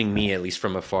 including me, at least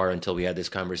from afar until we had this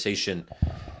conversation,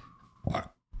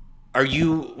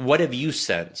 what have you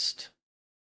sensed?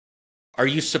 Are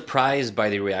you surprised by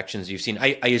the reactions you've seen?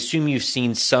 I assume you've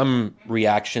seen some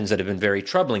reactions that have been very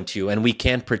troubling to you, and we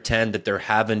can't pretend that there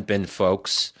haven't been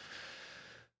folks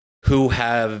who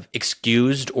have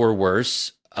excused or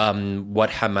worse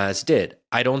what Hamas did.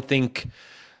 I don't think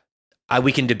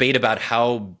we can debate about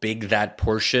how big that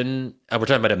portion. We're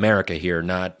talking about America here,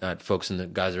 not folks in the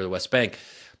Gaza or the West Bank.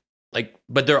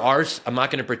 But there are. I'm not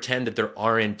going to pretend that there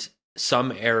aren't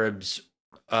some Arabs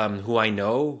who I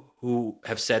know who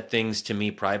have said things to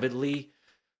me privately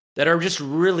that are just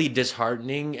really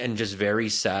disheartening and just very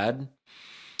sad.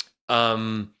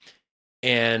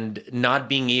 And not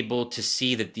being able to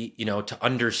see that to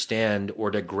understand or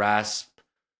to grasp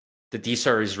that these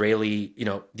are Israeli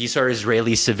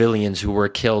civilians who were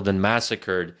killed and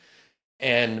massacred.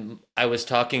 And I was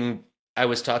talking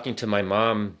to my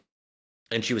mom,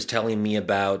 and she was telling me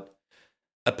about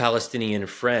a Palestinian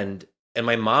friend. And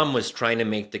my mom was trying to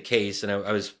make the case, and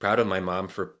I was proud of my mom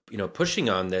for, pushing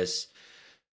on this.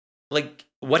 Like,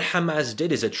 what Hamas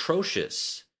did is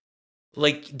atrocious.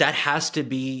 Like, that has to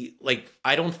be,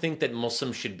 I don't think that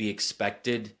Muslims should be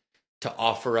expected to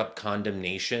offer up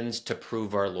condemnations to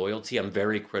prove our loyalty. I'm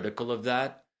very critical of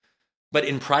that. But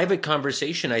in private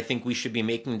conversation, I think we should be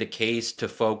making the case to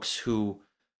folks who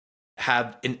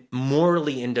have a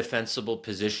morally indefensible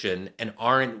position and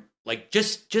aren't,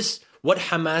 just what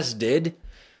Hamas did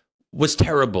was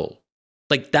terrible.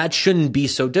 That shouldn't be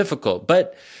so difficult.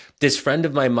 But this friend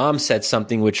of my mom said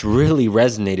something which really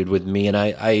resonated with me, and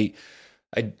I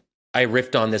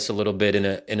riffed on this a little bit in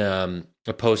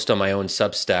a post on my own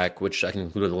Substack, which I can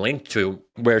include a link to,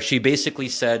 where she basically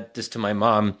said this to my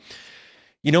mom.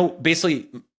 Basically,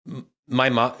 my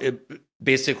mom.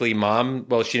 Basically, mom.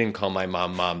 Well, she didn't call my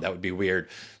mom. That would be weird.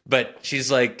 But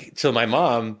she's like, to my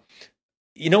mom,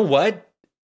 you know what?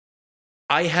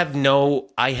 I have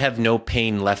no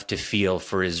pain left to feel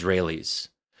for Israelis.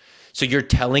 So you're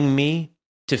telling me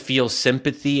to feel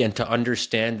sympathy and to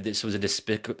understand that this was a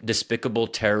despicable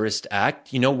terrorist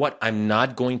act, you know what? I'm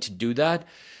not going to do that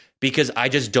because I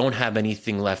just don't have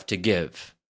anything left to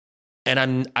give.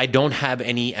 And I don't have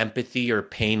any empathy or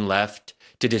pain left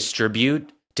to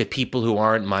distribute to people who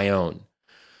aren't my own.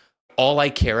 All I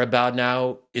care about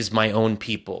now is my own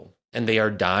people, and they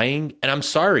are dying, and I'm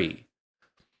sorry.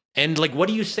 And like, what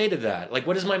do you say to that? Like,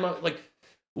 what is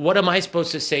what am I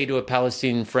supposed to say to a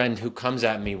Palestinian friend who comes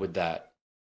at me with that?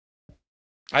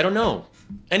 I don't know.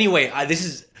 Anyway,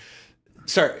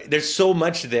 sorry, there's so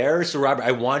much there. So Robert,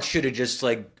 I want you to just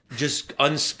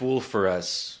unspool for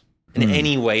us in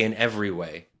any way, in every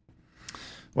way.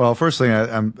 Well, first thing,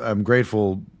 I'm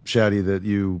grateful, Shadi, that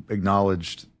you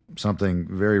acknowledged something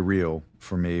very real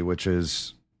for me, which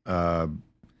is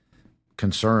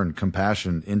concern,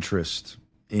 compassion, interest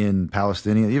in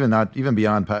Palestinians, even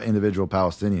beyond individual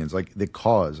Palestinians, like the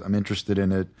cause. I'm interested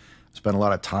in it. Spent a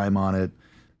lot of time on it,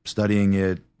 studying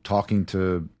it, talking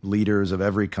to leaders of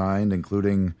every kind,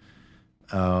 including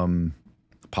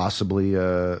possibly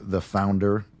the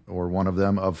founder or one of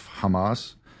them of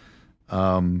Hamas,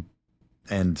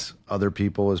 and other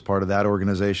people as part of that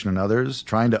organization and others,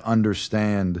 trying to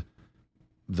understand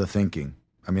the thinking.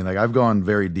 I mean, like, I've gone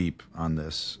very deep on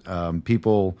this.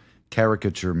 People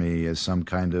caricature me as some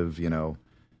kind of,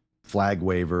 flag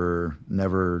waver.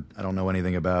 I don't know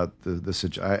anything about the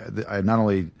situation. I not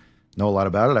only know a lot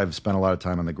about it, I've spent a lot of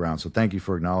time on the ground. So thank you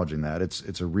for acknowledging that.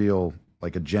 It's a real,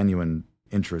 like, a genuine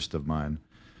interest of mine.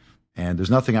 And there's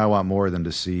nothing I want more than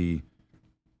to see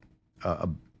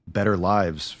better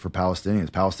lives for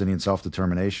Palestinians, Palestinian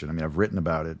self-determination. I mean, I've written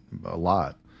about it a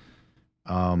lot.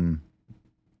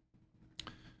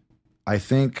 I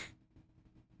think,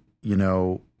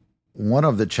 one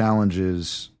of the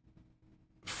challenges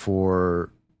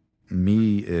for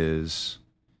me is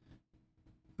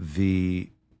the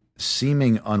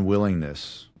seeming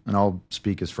unwillingness, and I'll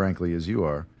speak as frankly as you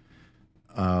are,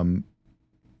 on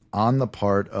the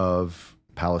part of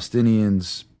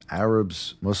Palestinians,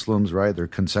 Arabs, Muslims, right? They're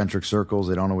concentric circles.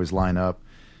 They don't always line up,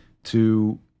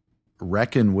 to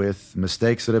reckon with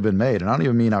mistakes that have been made. And I don't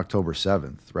even mean October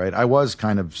 7th, right? I was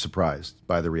kind of surprised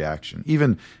by the reaction.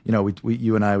 Even,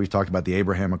 you and I, we've talked about the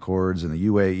Abraham Accords and the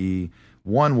UAE.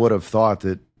 One would have thought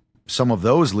that some of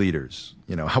those leaders,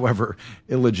 however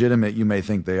illegitimate you may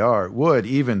think they are, would,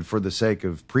 even for the sake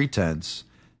of pretense,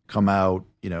 come out,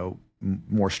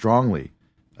 more strongly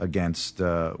against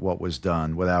what was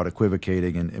done without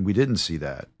equivocating. And we didn't see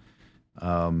that.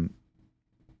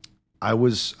 I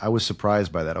was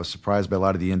surprised by that. I was surprised by a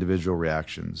lot of the individual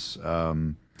reactions.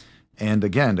 And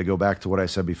again, to go back to what I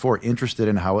said before, interested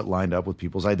in how it lined up with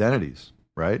people's identities,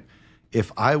 right?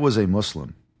 If I was a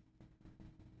Muslim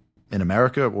in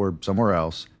America or somewhere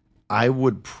else, I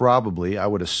would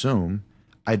assume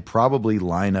I'd probably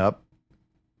line up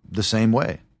the same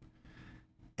way.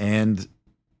 And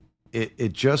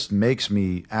it just makes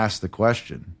me ask the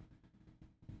question,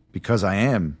 because I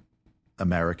am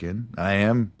American, I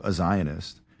am a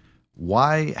Zionist,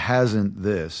 why hasn't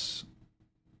this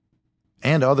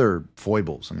and other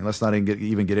foibles, I mean, let's not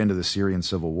even get into the Syrian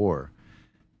civil war,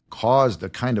 caused a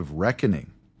kind of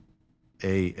reckoning,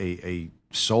 a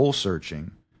soul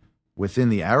searching within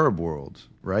the Arab world,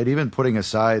 right? Even putting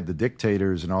aside the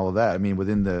dictators and all of that, I mean,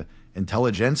 within the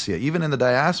intelligentsia, even in the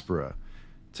diaspora,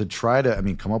 to try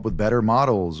to, come up with better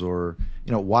models, or,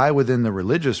 why within the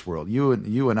religious world? You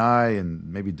and I, and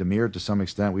maybe Damir to some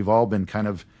extent, we've all been kind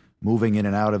of moving in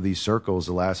and out of these circles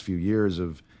the last few years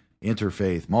of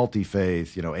interfaith,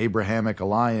 multi-faith, Abrahamic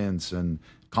alliance and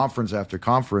conference after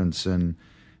conference. And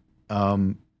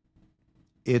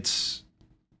it's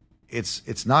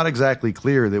not exactly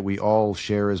clear that we all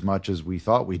share as much as we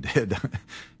thought we did.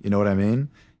 You know what I mean?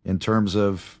 In terms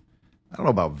of, I don't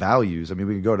know about values. I mean,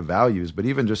 we could go to values, but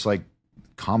even just like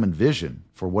common vision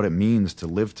for what it means to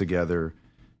live together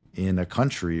in a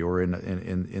country or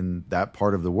in that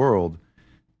part of the world.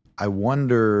 I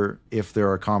wonder if there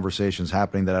are conversations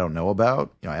happening that I don't know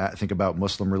about. I think about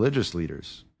Muslim religious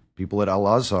leaders, people at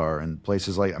Al-Azhar and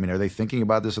places like, are they thinking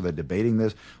about this? Are they debating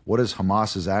this? What does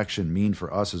Hamas's action mean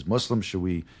for us as Muslims? Should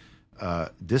we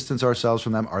distance ourselves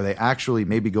from them? Are they actually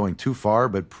maybe going too far,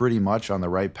 but pretty much on the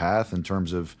right path in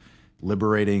terms of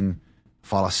liberating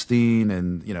Palestine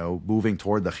and, moving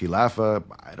toward the Khilafah?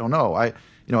 I don't know.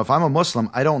 If I'm a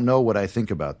Muslim, I don't know what I think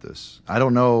about this. I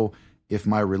don't know if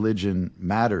my religion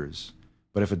matters,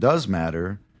 but if it does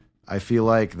matter, I feel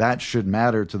like that should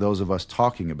matter to those of us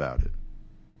talking about it.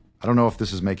 I don't know if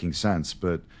this is making sense,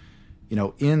 but,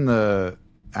 in the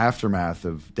aftermath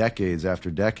of decades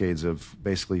after decades of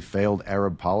basically failed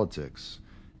Arab politics,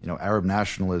 Arab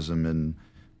nationalism and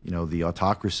the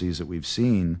autocracies that we've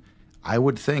seen, I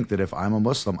would think that if I'm a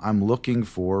Muslim, I'm looking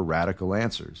for radical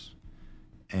answers.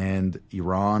 And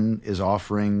Iran is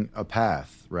offering a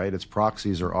path, right? Its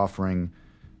proxies are offering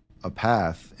a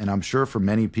path. And I'm sure for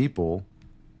many people,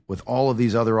 with all of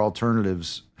these other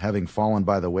alternatives having fallen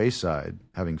by the wayside,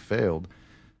 having failed,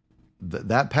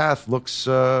 that path looks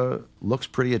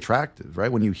pretty attractive,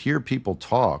 right? When you hear people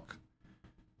talk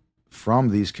from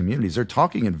these communities, they're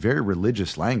talking in very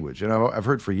religious language. And I've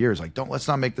heard for years, like, let's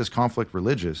not make this conflict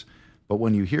religious. But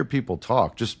when you hear people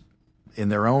talk just in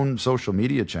their own social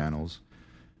media channels,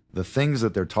 the things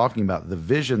that they're talking about, the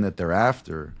vision that they're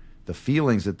after, the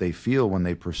feelings that they feel when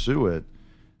they pursue it,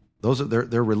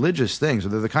 they're religious things.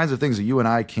 They're the kinds of things that you and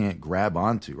I can't grab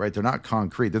onto, right? They're not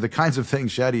concrete. They're the kinds of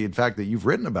things, Shadi, in fact, that you've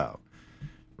written about,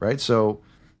 right? So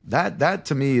that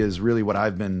to me is really what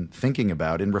I've been thinking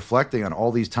about and reflecting on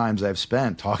all these times I've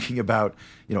spent talking about,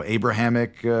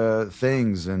 Abrahamic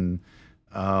things and,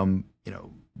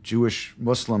 Jewish,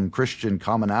 Muslim, Christian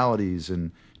commonalities,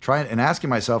 and trying and asking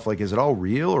myself, like, is it all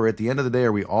real? Or at the end of the day,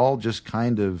 are we all just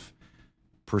kind of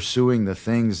pursuing the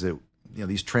things that,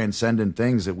 these transcendent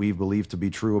things that we believe to be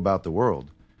true about the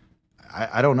world?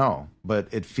 I don't know, but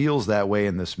it feels that way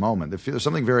in this moment. There's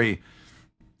something very,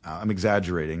 I'm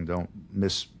exaggerating, don't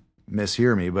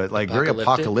mishear me, but like very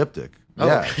apocalyptic. Oh.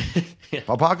 Yeah. Yeah.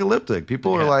 Apocalyptic.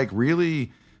 People are like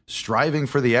really striving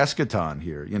for the eschaton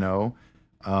here,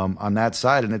 on that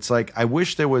side. And it's like, I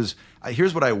wish there was,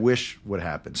 here's what I wish would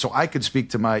happen. So I could speak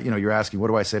to my, you're asking, what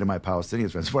do I say to my Palestinian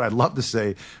friends? What I'd love to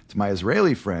say to my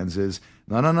Israeli friends is,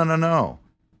 no.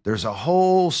 There's a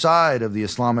whole side of the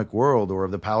Islamic world or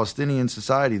of the Palestinian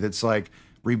society that's like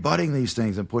rebutting these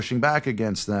things and pushing back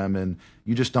against them. And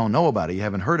you just don't know about it. You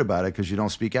haven't heard about it because you don't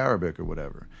speak Arabic or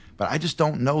whatever. But I just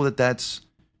don't know that that's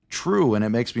true. And it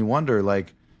makes me wonder,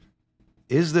 like,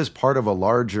 is this part of a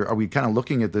larger, are we kind of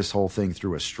looking at this whole thing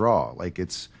through a straw? Like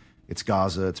it's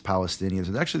Gaza, it's Palestinians.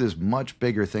 And actually this much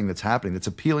bigger thing that's happening that's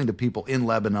appealing to people in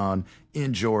Lebanon,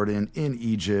 in Jordan, in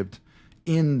Egypt,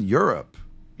 in Europe,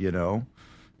 And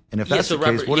if that's the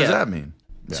case, what does that mean?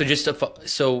 Yeah.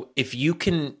 So if you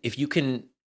can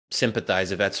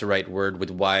sympathize, if that's the right word,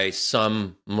 with why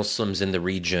some Muslims in the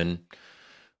region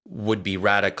would be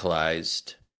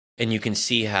radicalized, and you can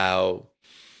see how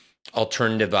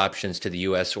alternative options to the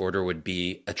U.S. order would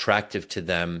be attractive to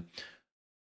them,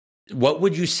 what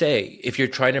would you say if you're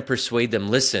trying to persuade them,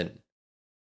 listen,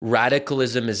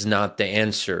 radicalism is not the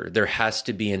answer. There has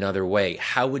to be another way.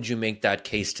 How would you make that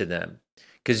case to them?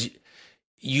 Because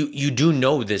you do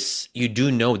know this, you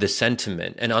do know the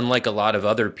sentiment. And unlike a lot of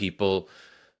other people,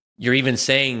 you're even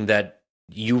saying that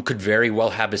you could very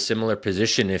well have a similar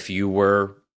position if you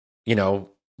were,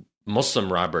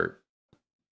 Muslim Robert.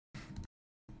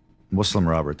 Muslim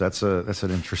Robert. That's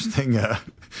an interesting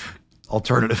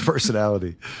alternative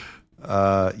personality.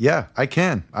 Yeah, I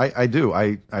can. I do.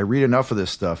 I read enough of this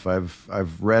stuff.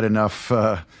 I've read enough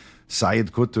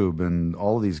Sayyid Qutb and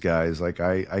all of these guys. Like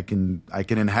I can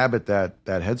inhabit that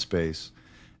headspace,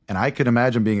 and I can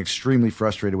imagine being extremely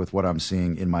frustrated with what I'm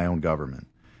seeing in my own government.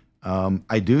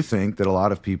 I do think that a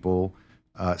lot of people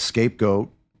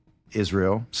scapegoat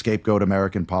Israel, scapegoat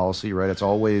American policy. Right? It's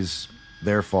always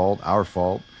their fault, our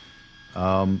fault.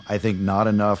 I think not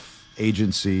enough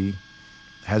agency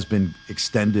has been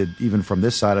extended even from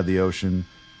this side of the ocean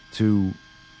to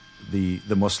the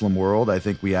Muslim world. I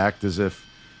think we act as if,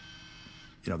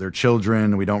 they're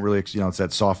children. We don't really, it's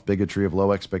that soft bigotry of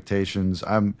low expectations.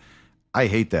 I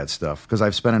hate that stuff because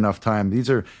I've spent enough time.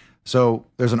 So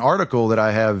there's an article that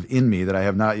I have in me that I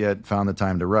have not yet found the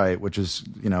time to write, which is,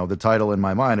 the title in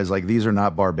my mind is like, these are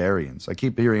not barbarians. I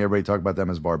keep hearing everybody talk about them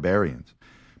as barbarians.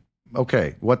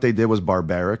 Okay, what they did was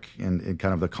barbaric in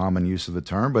kind of the common use of the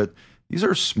term, but these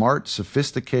are smart,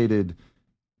 sophisticated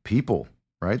people,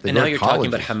 right? And now you're talking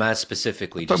about Hamas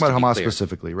specifically. I'm talking about Hamas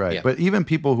specifically, right? Yeah. But even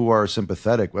people who are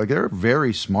sympathetic, like they're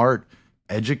very smart,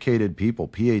 educated people,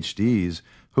 PhDs,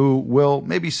 who will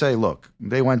maybe say, "Look,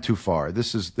 they went too far.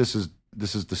 This is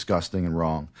disgusting and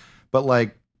wrong," but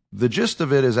like the gist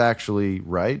of it is actually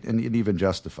right and even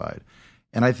justified.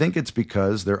 And I think it's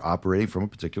because they're operating from a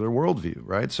particular worldview,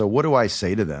 right? So what do I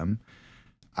say to them?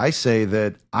 I say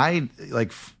that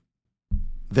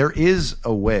there is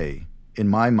a way in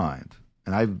my mind,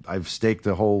 and I've staked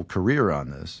a whole career on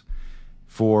this,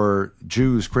 for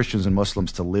Jews, Christians, and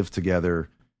Muslims to live together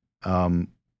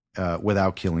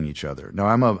without killing each other. Now,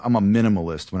 I'm a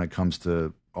minimalist when it comes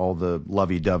to all the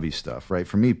lovey-dovey stuff, right?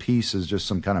 For me, peace is just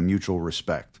some kind of mutual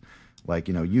respect. Like,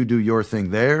 you do your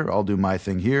thing there, I'll do my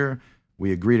thing here.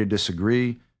 We agree to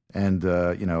disagree, and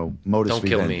modus vivendi. Don't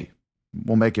kill me.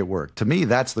 we'll make it work. To me,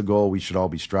 that's the goal we should all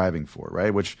be striving for,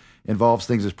 right? Which involves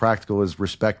things as practical as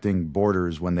respecting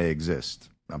borders when they exist.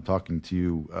 I'm talking to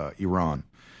you, Iran.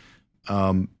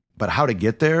 But how to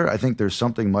get there, I think there's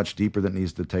something much deeper that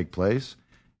needs to take place.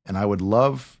 And I would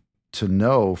love to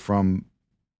know from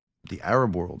the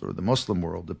Arab world or the Muslim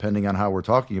world, depending on how we're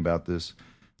talking about this,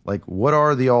 like, what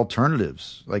are the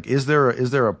alternatives? Like, is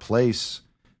there a place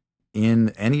in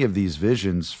any of these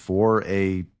visions for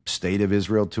a state of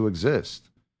Israel to exist,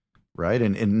 right?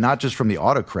 And not just from the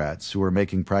autocrats who are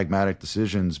making pragmatic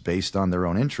decisions based on their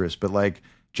own interests, but like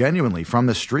genuinely from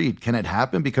the street, can it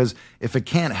happen? Because if it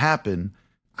can't happen,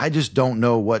 I just don't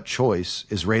know what choice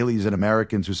Israelis and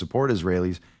Americans who support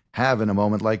Israelis have in a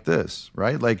moment like this,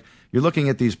 right? Like, you're looking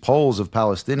at these polls of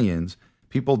Palestinians.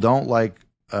 People don't like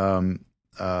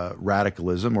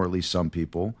radicalism, or at least some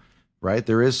people, right?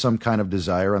 There is some kind of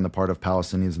desire on the part of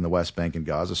Palestinians in the West Bank and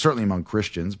Gaza, certainly among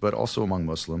Christians, but also among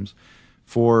Muslims,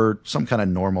 for some kind of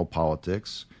normal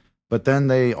politics. But then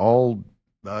they all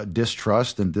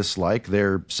distrust and dislike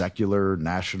their secular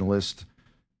nationalist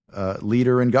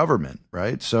leader in government,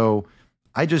 right? So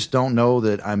I just don't know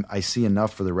that I see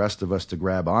enough for the rest of us to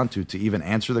grab onto to even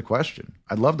answer the question.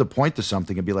 I'd love to point to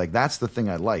something and be like, that's the thing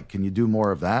I like. Can you do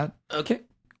more of that? Okay.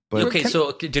 But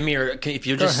so Damir, if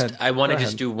you just, I want to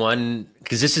just do one,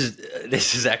 because this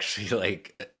is actually,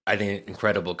 like, I think,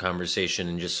 incredible conversation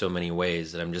in just so many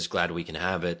ways that I'm just glad we can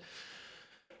have it.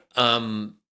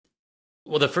 Well,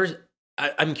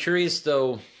 I'm curious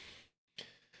though.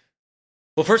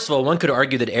 Well, first of all, one could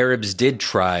argue that Arabs did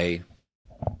try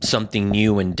something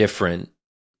new and different.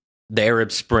 The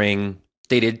Arab Spring,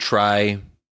 they did try.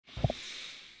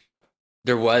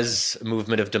 There was a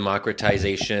movement of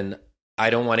democratization. I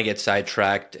don't want to get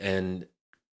sidetracked and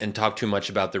talk too much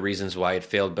about the reasons why it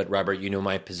failed, but Robert, you know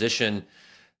my position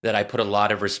that I put a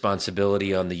lot of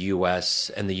responsibility on the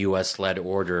U.S. and the U.S.-led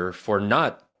order for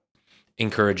not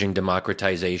encouraging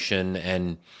democratization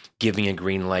and giving a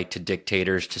green light to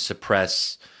dictators to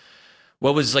suppress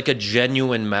what was like a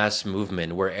genuine mass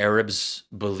movement where Arabs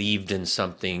believed in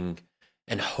something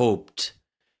and hoped,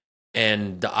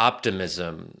 and the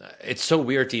optimism. It's so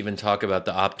weird to even talk about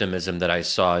the optimism that I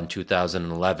saw in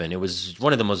 2011. It was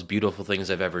one of the most beautiful things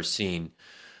I've ever seen.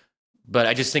 But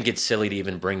I just think it's silly to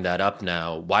even bring that up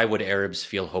now. Why would Arabs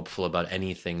feel hopeful about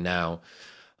anything now?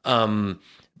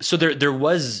 So there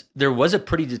was a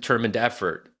pretty determined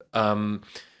effort.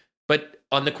 But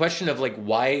on the question of like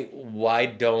why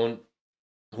don't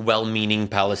well-meaning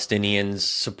Palestinians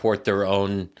support their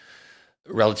own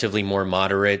relatively more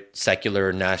moderate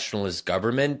secular nationalist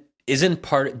government,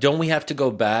 don't we have to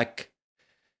go back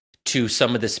to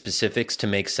some of the specifics to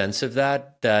make sense of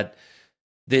that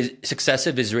the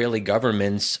successive Israeli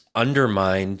governments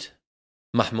undermined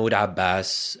Mahmoud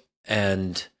Abbas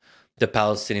and the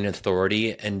Palestinian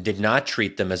Authority and did not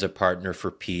treat them as a partner for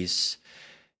peace.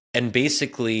 And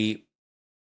basically,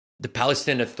 the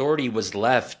Palestinian Authority was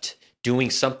left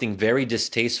doing something very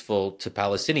distasteful to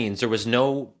Palestinians. There was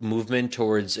no movement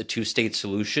towards a two-state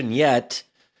solution, yet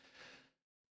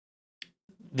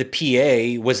the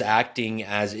PA was acting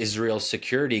as Israel's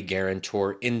security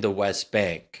guarantor in the West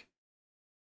Bank.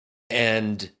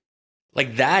 And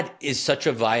like that is such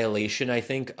a violation, I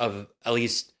think, of at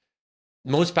least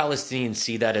most Palestinians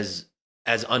see that as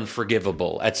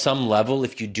unforgivable. At some level,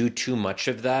 if you do too much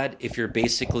of that, if you're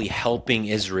basically helping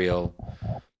Israel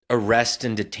arrest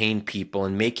and detain people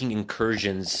and making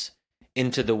incursions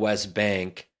into the West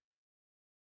Bank,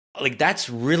 like that's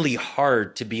really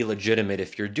hard to be legitimate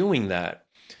if you're doing that.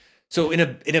 So in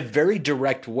a very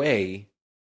direct way,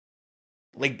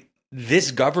 like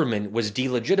this government was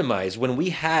delegitimized when we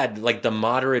had like the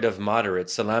moderate of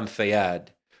moderates, Salam Fayyad,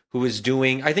 who was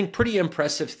doing, I think, pretty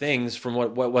impressive things from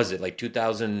what was it, like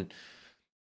 2000,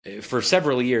 for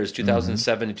several years,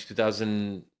 2007 to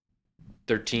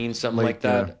 2013, something like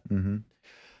that. Yeah.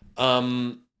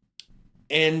 Mm-hmm.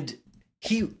 And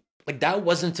he, like, that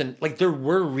wasn't, like, there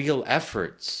were real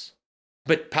efforts.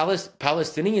 But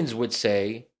Palestinians would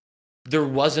say there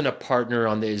wasn't a partner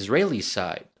on the Israeli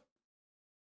side.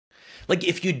 Like,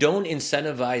 if you don't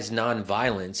incentivize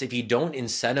nonviolence, if you don't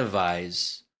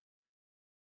incentivize,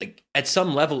 like, at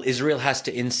some level, Israel has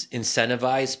to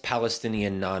incentivize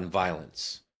Palestinian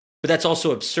nonviolence. But that's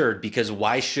also absurd, because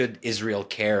why should Israel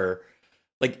care?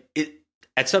 Like,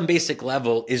 at some basic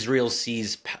level, Israel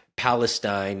sees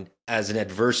Palestine as an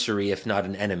adversary, if not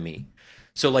an enemy.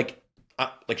 So,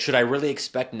 should I really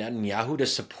expect Netanyahu to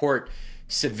support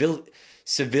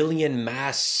civilian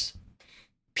mass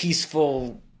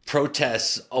peaceful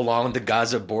protests along the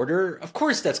Gaza border? Of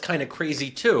course, that's kind of crazy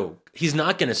too. He's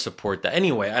not going to support that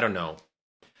anyway. I don't know.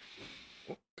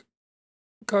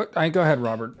 Go ahead,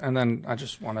 Robert, and then I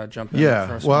just want to jump in. Yeah.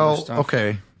 For some Well, other stuff.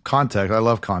 okay. Context. I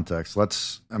love context. Let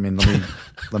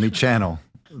me channel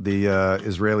the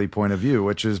Israeli point of view,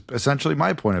 which is essentially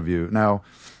my point of view. Now,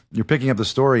 you're picking up the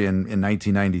story in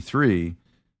 1993,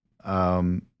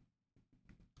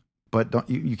 but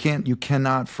you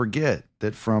cannot forget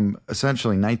that from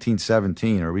essentially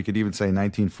 1917, or we could even say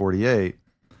 1948,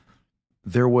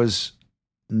 there was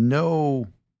no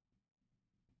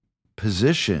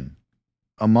position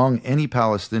among any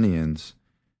Palestinians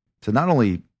to not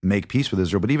only make peace with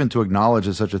Israel, but even to acknowledge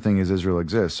that such a thing as Israel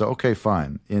exists. So, okay,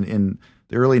 fine. In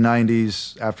the early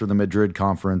 90s, after the Madrid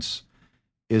conference,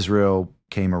 Israel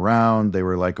came around. They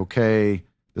were like, okay,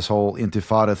 this whole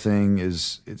intifada thing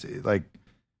it's like,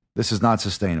 this is not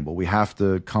sustainable. We have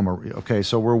to come. Okay,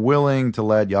 so we're willing to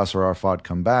let Yasser Arafat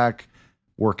come back,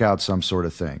 work out some sort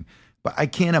of thing. But I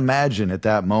can't imagine at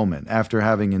that moment, after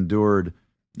having endured,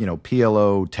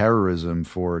 PLO terrorism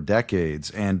for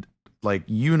decades and like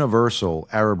universal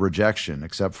Arab rejection,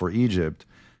 except for Egypt,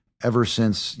 ever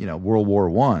since, World War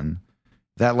I,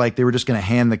 that like they were just going to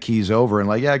hand the keys over and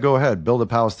like, yeah, go ahead, build a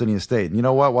Palestinian state. And you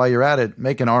know what? While you're at it,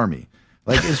 make an army.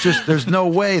 Like, it's just, there's no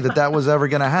way that was ever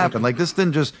going to happen. Like, this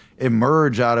didn't just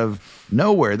emerge out of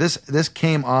nowhere. This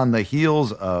came on the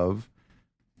heels of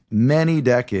many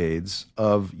decades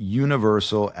of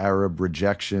universal Arab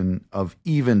rejection of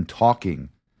even talking.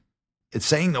 It's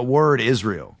saying the word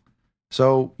Israel.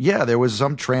 So, yeah, there was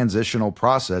some transitional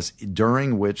process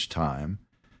during which time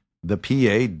the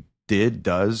PA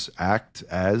does act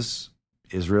as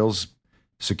Israel's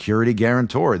security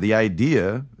guarantor. The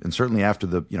idea, and certainly after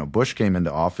the Bush came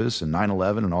into office and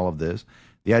 9/11 and all of this,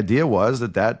 the idea was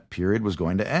that period was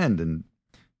going to end. And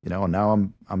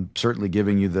now I'm certainly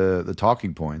giving you the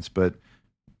talking points, but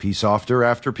peace offer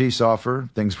after peace offer,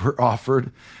 things were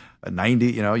offered,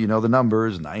 90, the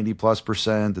numbers,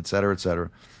 90+%, et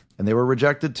cetera, and they were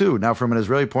rejected too. Now, from an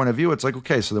Israeli point of view, it's like,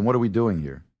 okay, so then what are we doing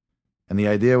here? And the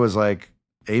idea was like,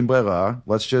 ein brera,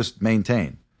 let's just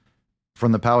maintain.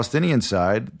 From the Palestinian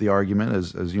side, the argument,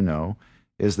 as you know,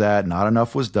 is that not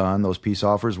enough was done. Those peace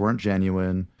offers weren't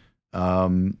genuine.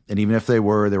 And even if they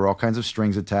were, there were all kinds of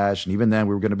strings attached. And even then,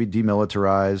 we were going to be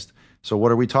demilitarized. So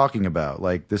what are we talking about?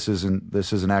 Like, this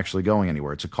isn't actually going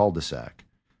anywhere. It's a cul-de-sac.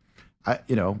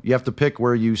 You have to pick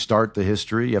where you start the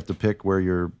history. You have to pick where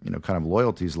your, kind of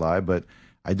loyalties lie. But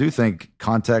I do think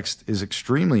context is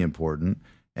extremely important.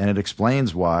 And it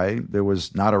explains why there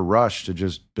was not a rush to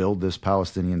just build this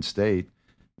Palestinian state,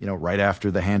 right after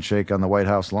the handshake on the White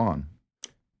House lawn.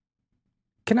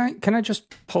 Can I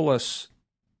just pull us,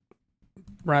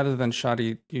 rather than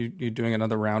Shadi, you doing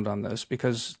another round on this,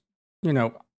 because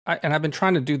I've been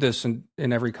trying to do this in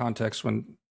every context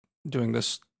when doing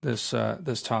this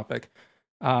topic,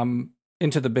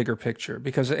 into the bigger picture,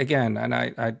 because again, and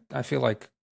I feel like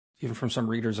even from some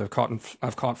readers I've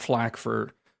caught flack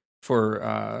for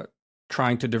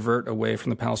trying to divert away from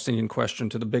the Palestinian question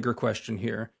to the bigger question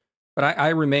here. But I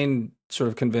remain sort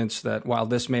of convinced that while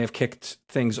this may have kicked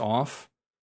things off,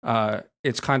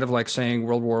 it's kind of like saying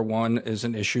World War I is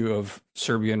an issue of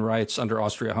Serbian rights under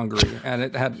Austria-Hungary, and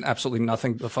it had absolutely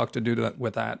nothing the fuck to do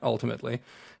with that ultimately.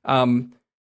 But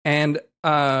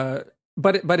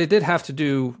it did have to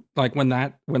do, like, when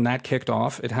that kicked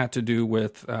off, it had to do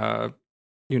with the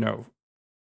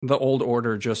old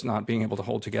order just not being able to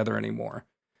hold together anymore.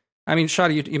 I mean,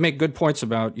 Shadi, you make good points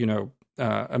about,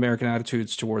 American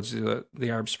attitudes towards the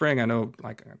Arab Spring. I know,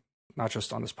 like, not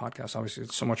just on this podcast, obviously,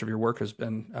 so much of your work has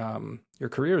been, your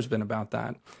career has been about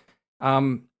that.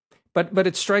 But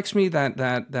it strikes me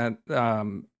that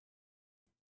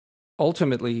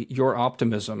ultimately your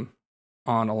optimism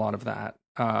on a lot of that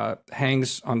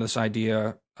hangs on this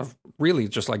idea of really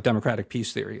just like democratic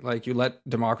peace theory. Like, you let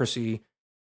democracy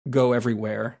go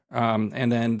everywhere,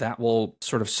 and then that will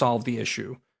sort of solve the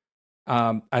issue.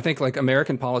 I think like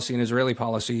American policy and Israeli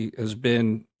policy has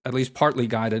been at least partly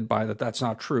guided by that's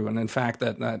not true. And in fact,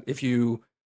 that if you,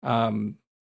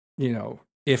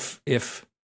 if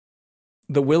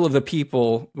the will of the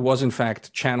people was in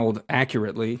fact channeled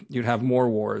accurately, you'd have more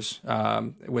wars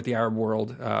with the Arab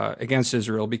world against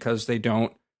Israel, because they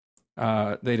don't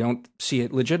see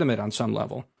it legitimate on some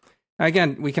level.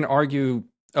 Again, we can argue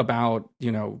about,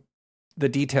 the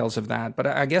details of that, but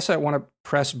I guess I want to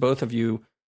press both of you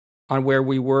on where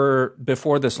we were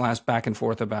before this last back and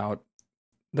forth about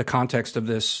the context of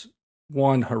this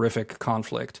one horrific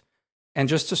conflict, and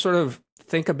just to sort of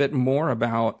think a bit more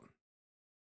about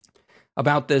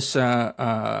this,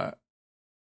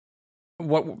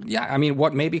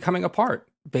 what may be coming apart,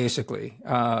 basically,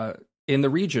 in the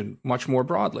region much more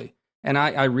broadly. And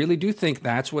I really do think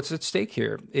that's what's at stake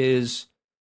here, is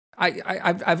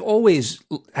I've always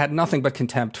had nothing but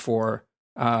contempt for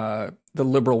the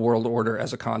liberal world order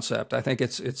as a concept. I think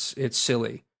it's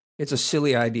silly. It's a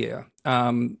silly idea.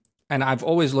 And I've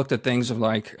always looked at things of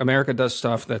like America does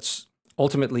stuff that's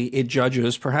ultimately it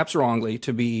judges, perhaps wrongly,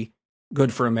 to be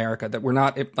good for America, that we're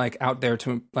not like out there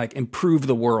to like improve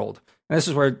the world. And this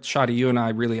is where, Shadi, you and I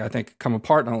really, I think, come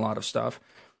apart on a lot of stuff.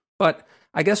 But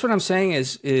I guess what I'm saying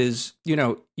is, you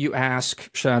know, you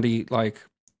ask, Shadi, like,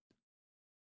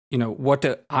 you know, what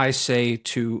do I say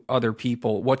to other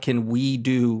people? What can we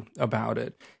do about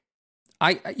it?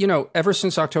 You know, ever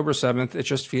since October 7th, it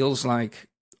just feels like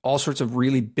all sorts of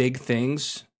really big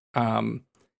things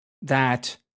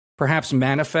that perhaps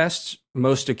manifests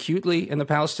most acutely in the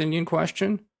Palestinian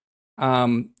question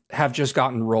have just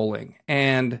gotten rolling.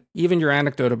 And even your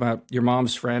anecdote about your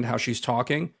mom's friend, how she's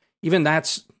talking, even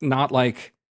that's not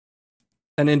like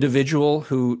an individual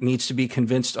who needs to be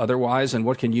convinced otherwise, and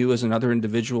what can you as another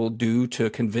individual do to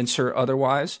convince her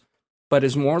otherwise, but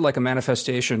is more like a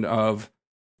manifestation of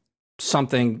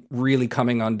something really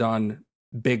coming undone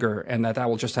bigger, and that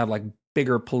will just have like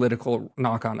bigger political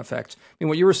knock-on effects. I mean,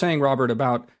 what you were saying, Robert,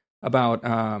 about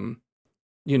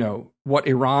you know, what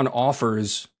Iran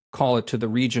offers, call it, to the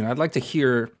region, I'd like to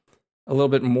hear a little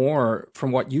bit more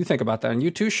from what you think about that. And you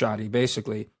too, Shadi,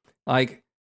 basically. Like,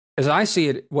 as I see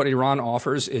it, what Iran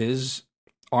offers is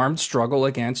armed struggle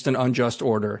against an unjust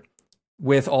order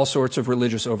with all sorts of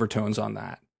religious overtones on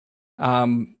that.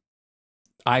 I'm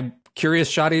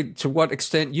curious, Shadi, to what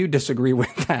extent you disagree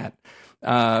with that,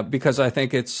 because I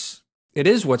think it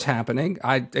is what's happening.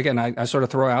 I sort of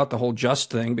throw out the whole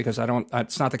just thing because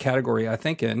it's not the category I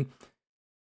think in.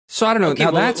 So I don't know. Okay,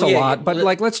 now that's a lot, but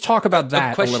like, let's talk about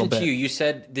that a little bit. To you. You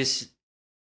said this.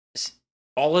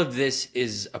 All of this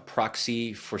is a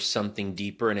proxy for something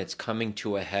deeper, and it's coming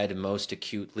to a head most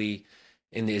acutely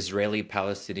in the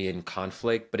Israeli-Palestinian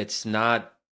conflict, but it's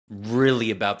not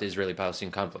really about the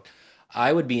Israeli-Palestinian conflict.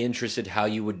 I would be interested how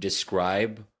you would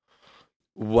describe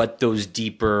what those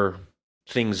deeper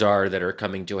things are that are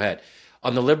coming to a head.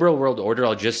 On the liberal world order,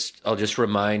 I'll just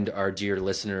remind our dear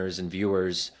listeners and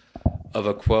viewers of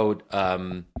a quote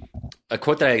that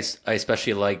I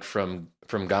especially like from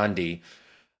Gandhi.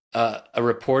 A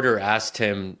reporter asked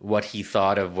him what he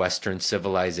thought of Western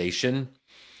civilization,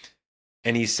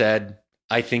 and he said,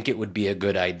 "I think it would be a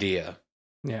good idea."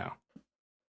 Yeah,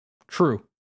 true.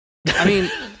 I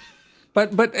mean,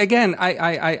 but again,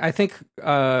 I think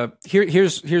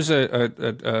here's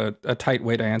a tight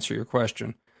way to answer your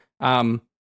question. How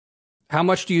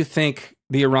much do you think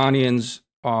the Iranians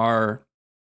are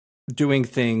doing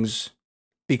things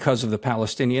because of the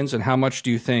Palestinians, and how much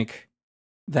do you think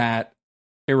that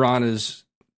Iran is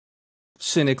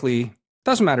cynically,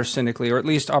 or at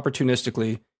least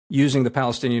opportunistically, using the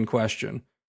Palestinian question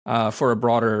for a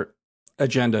broader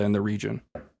agenda in the region?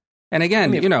 And again,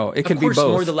 I mean, you know, it can be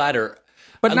both. More the latter.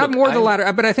 But not more the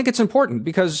latter. But I think it's important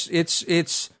because it's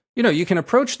you know, you can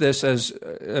approach this as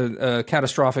a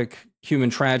catastrophic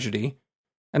human tragedy,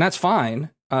 and that's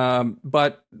fine.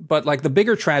 But like the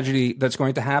bigger tragedy that's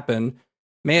going to happen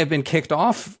may have been kicked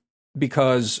off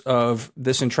because of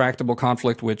this intractable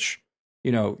conflict, which,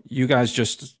 you know, you guys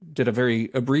just did a very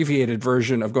abbreviated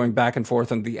version of going back and forth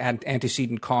on the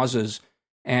antecedent causes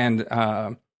and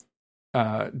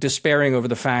despairing over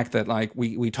the fact that like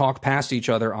we talk past each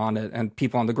other on it, and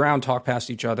people on the ground talk past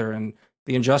each other, and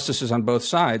the injustices on both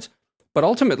sides. But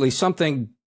ultimately, something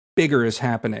bigger is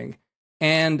happening.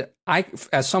 And I,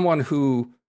 as someone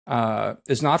who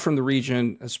is not from the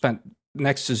region, has spent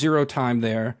next to zero time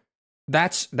there,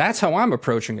 that's how I'm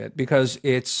approaching it, because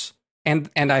it's and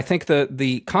I think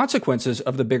the consequences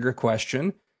of the bigger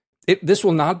question, this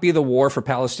will not be the war for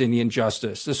Palestinian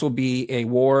justice. This will be a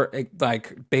war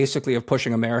like basically of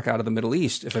pushing America out of the Middle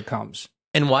East if it comes.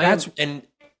 And why?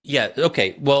 Yeah,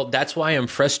 okay. Well, that's why I'm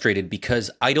frustrated,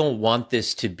 because I don't want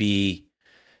this to be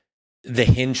the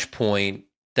hinge point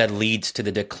that leads to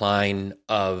the decline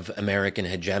of American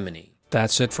hegemony.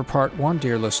 That's it for part one,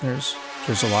 dear listeners.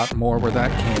 There's a lot more where that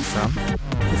came from.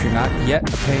 If you're not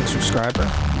yet a paying subscriber,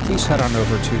 please head on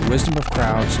over to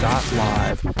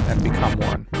wisdomofcrowds.live and become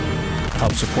one.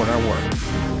 Help support our work.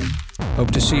 Hope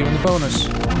to see you in the bonus.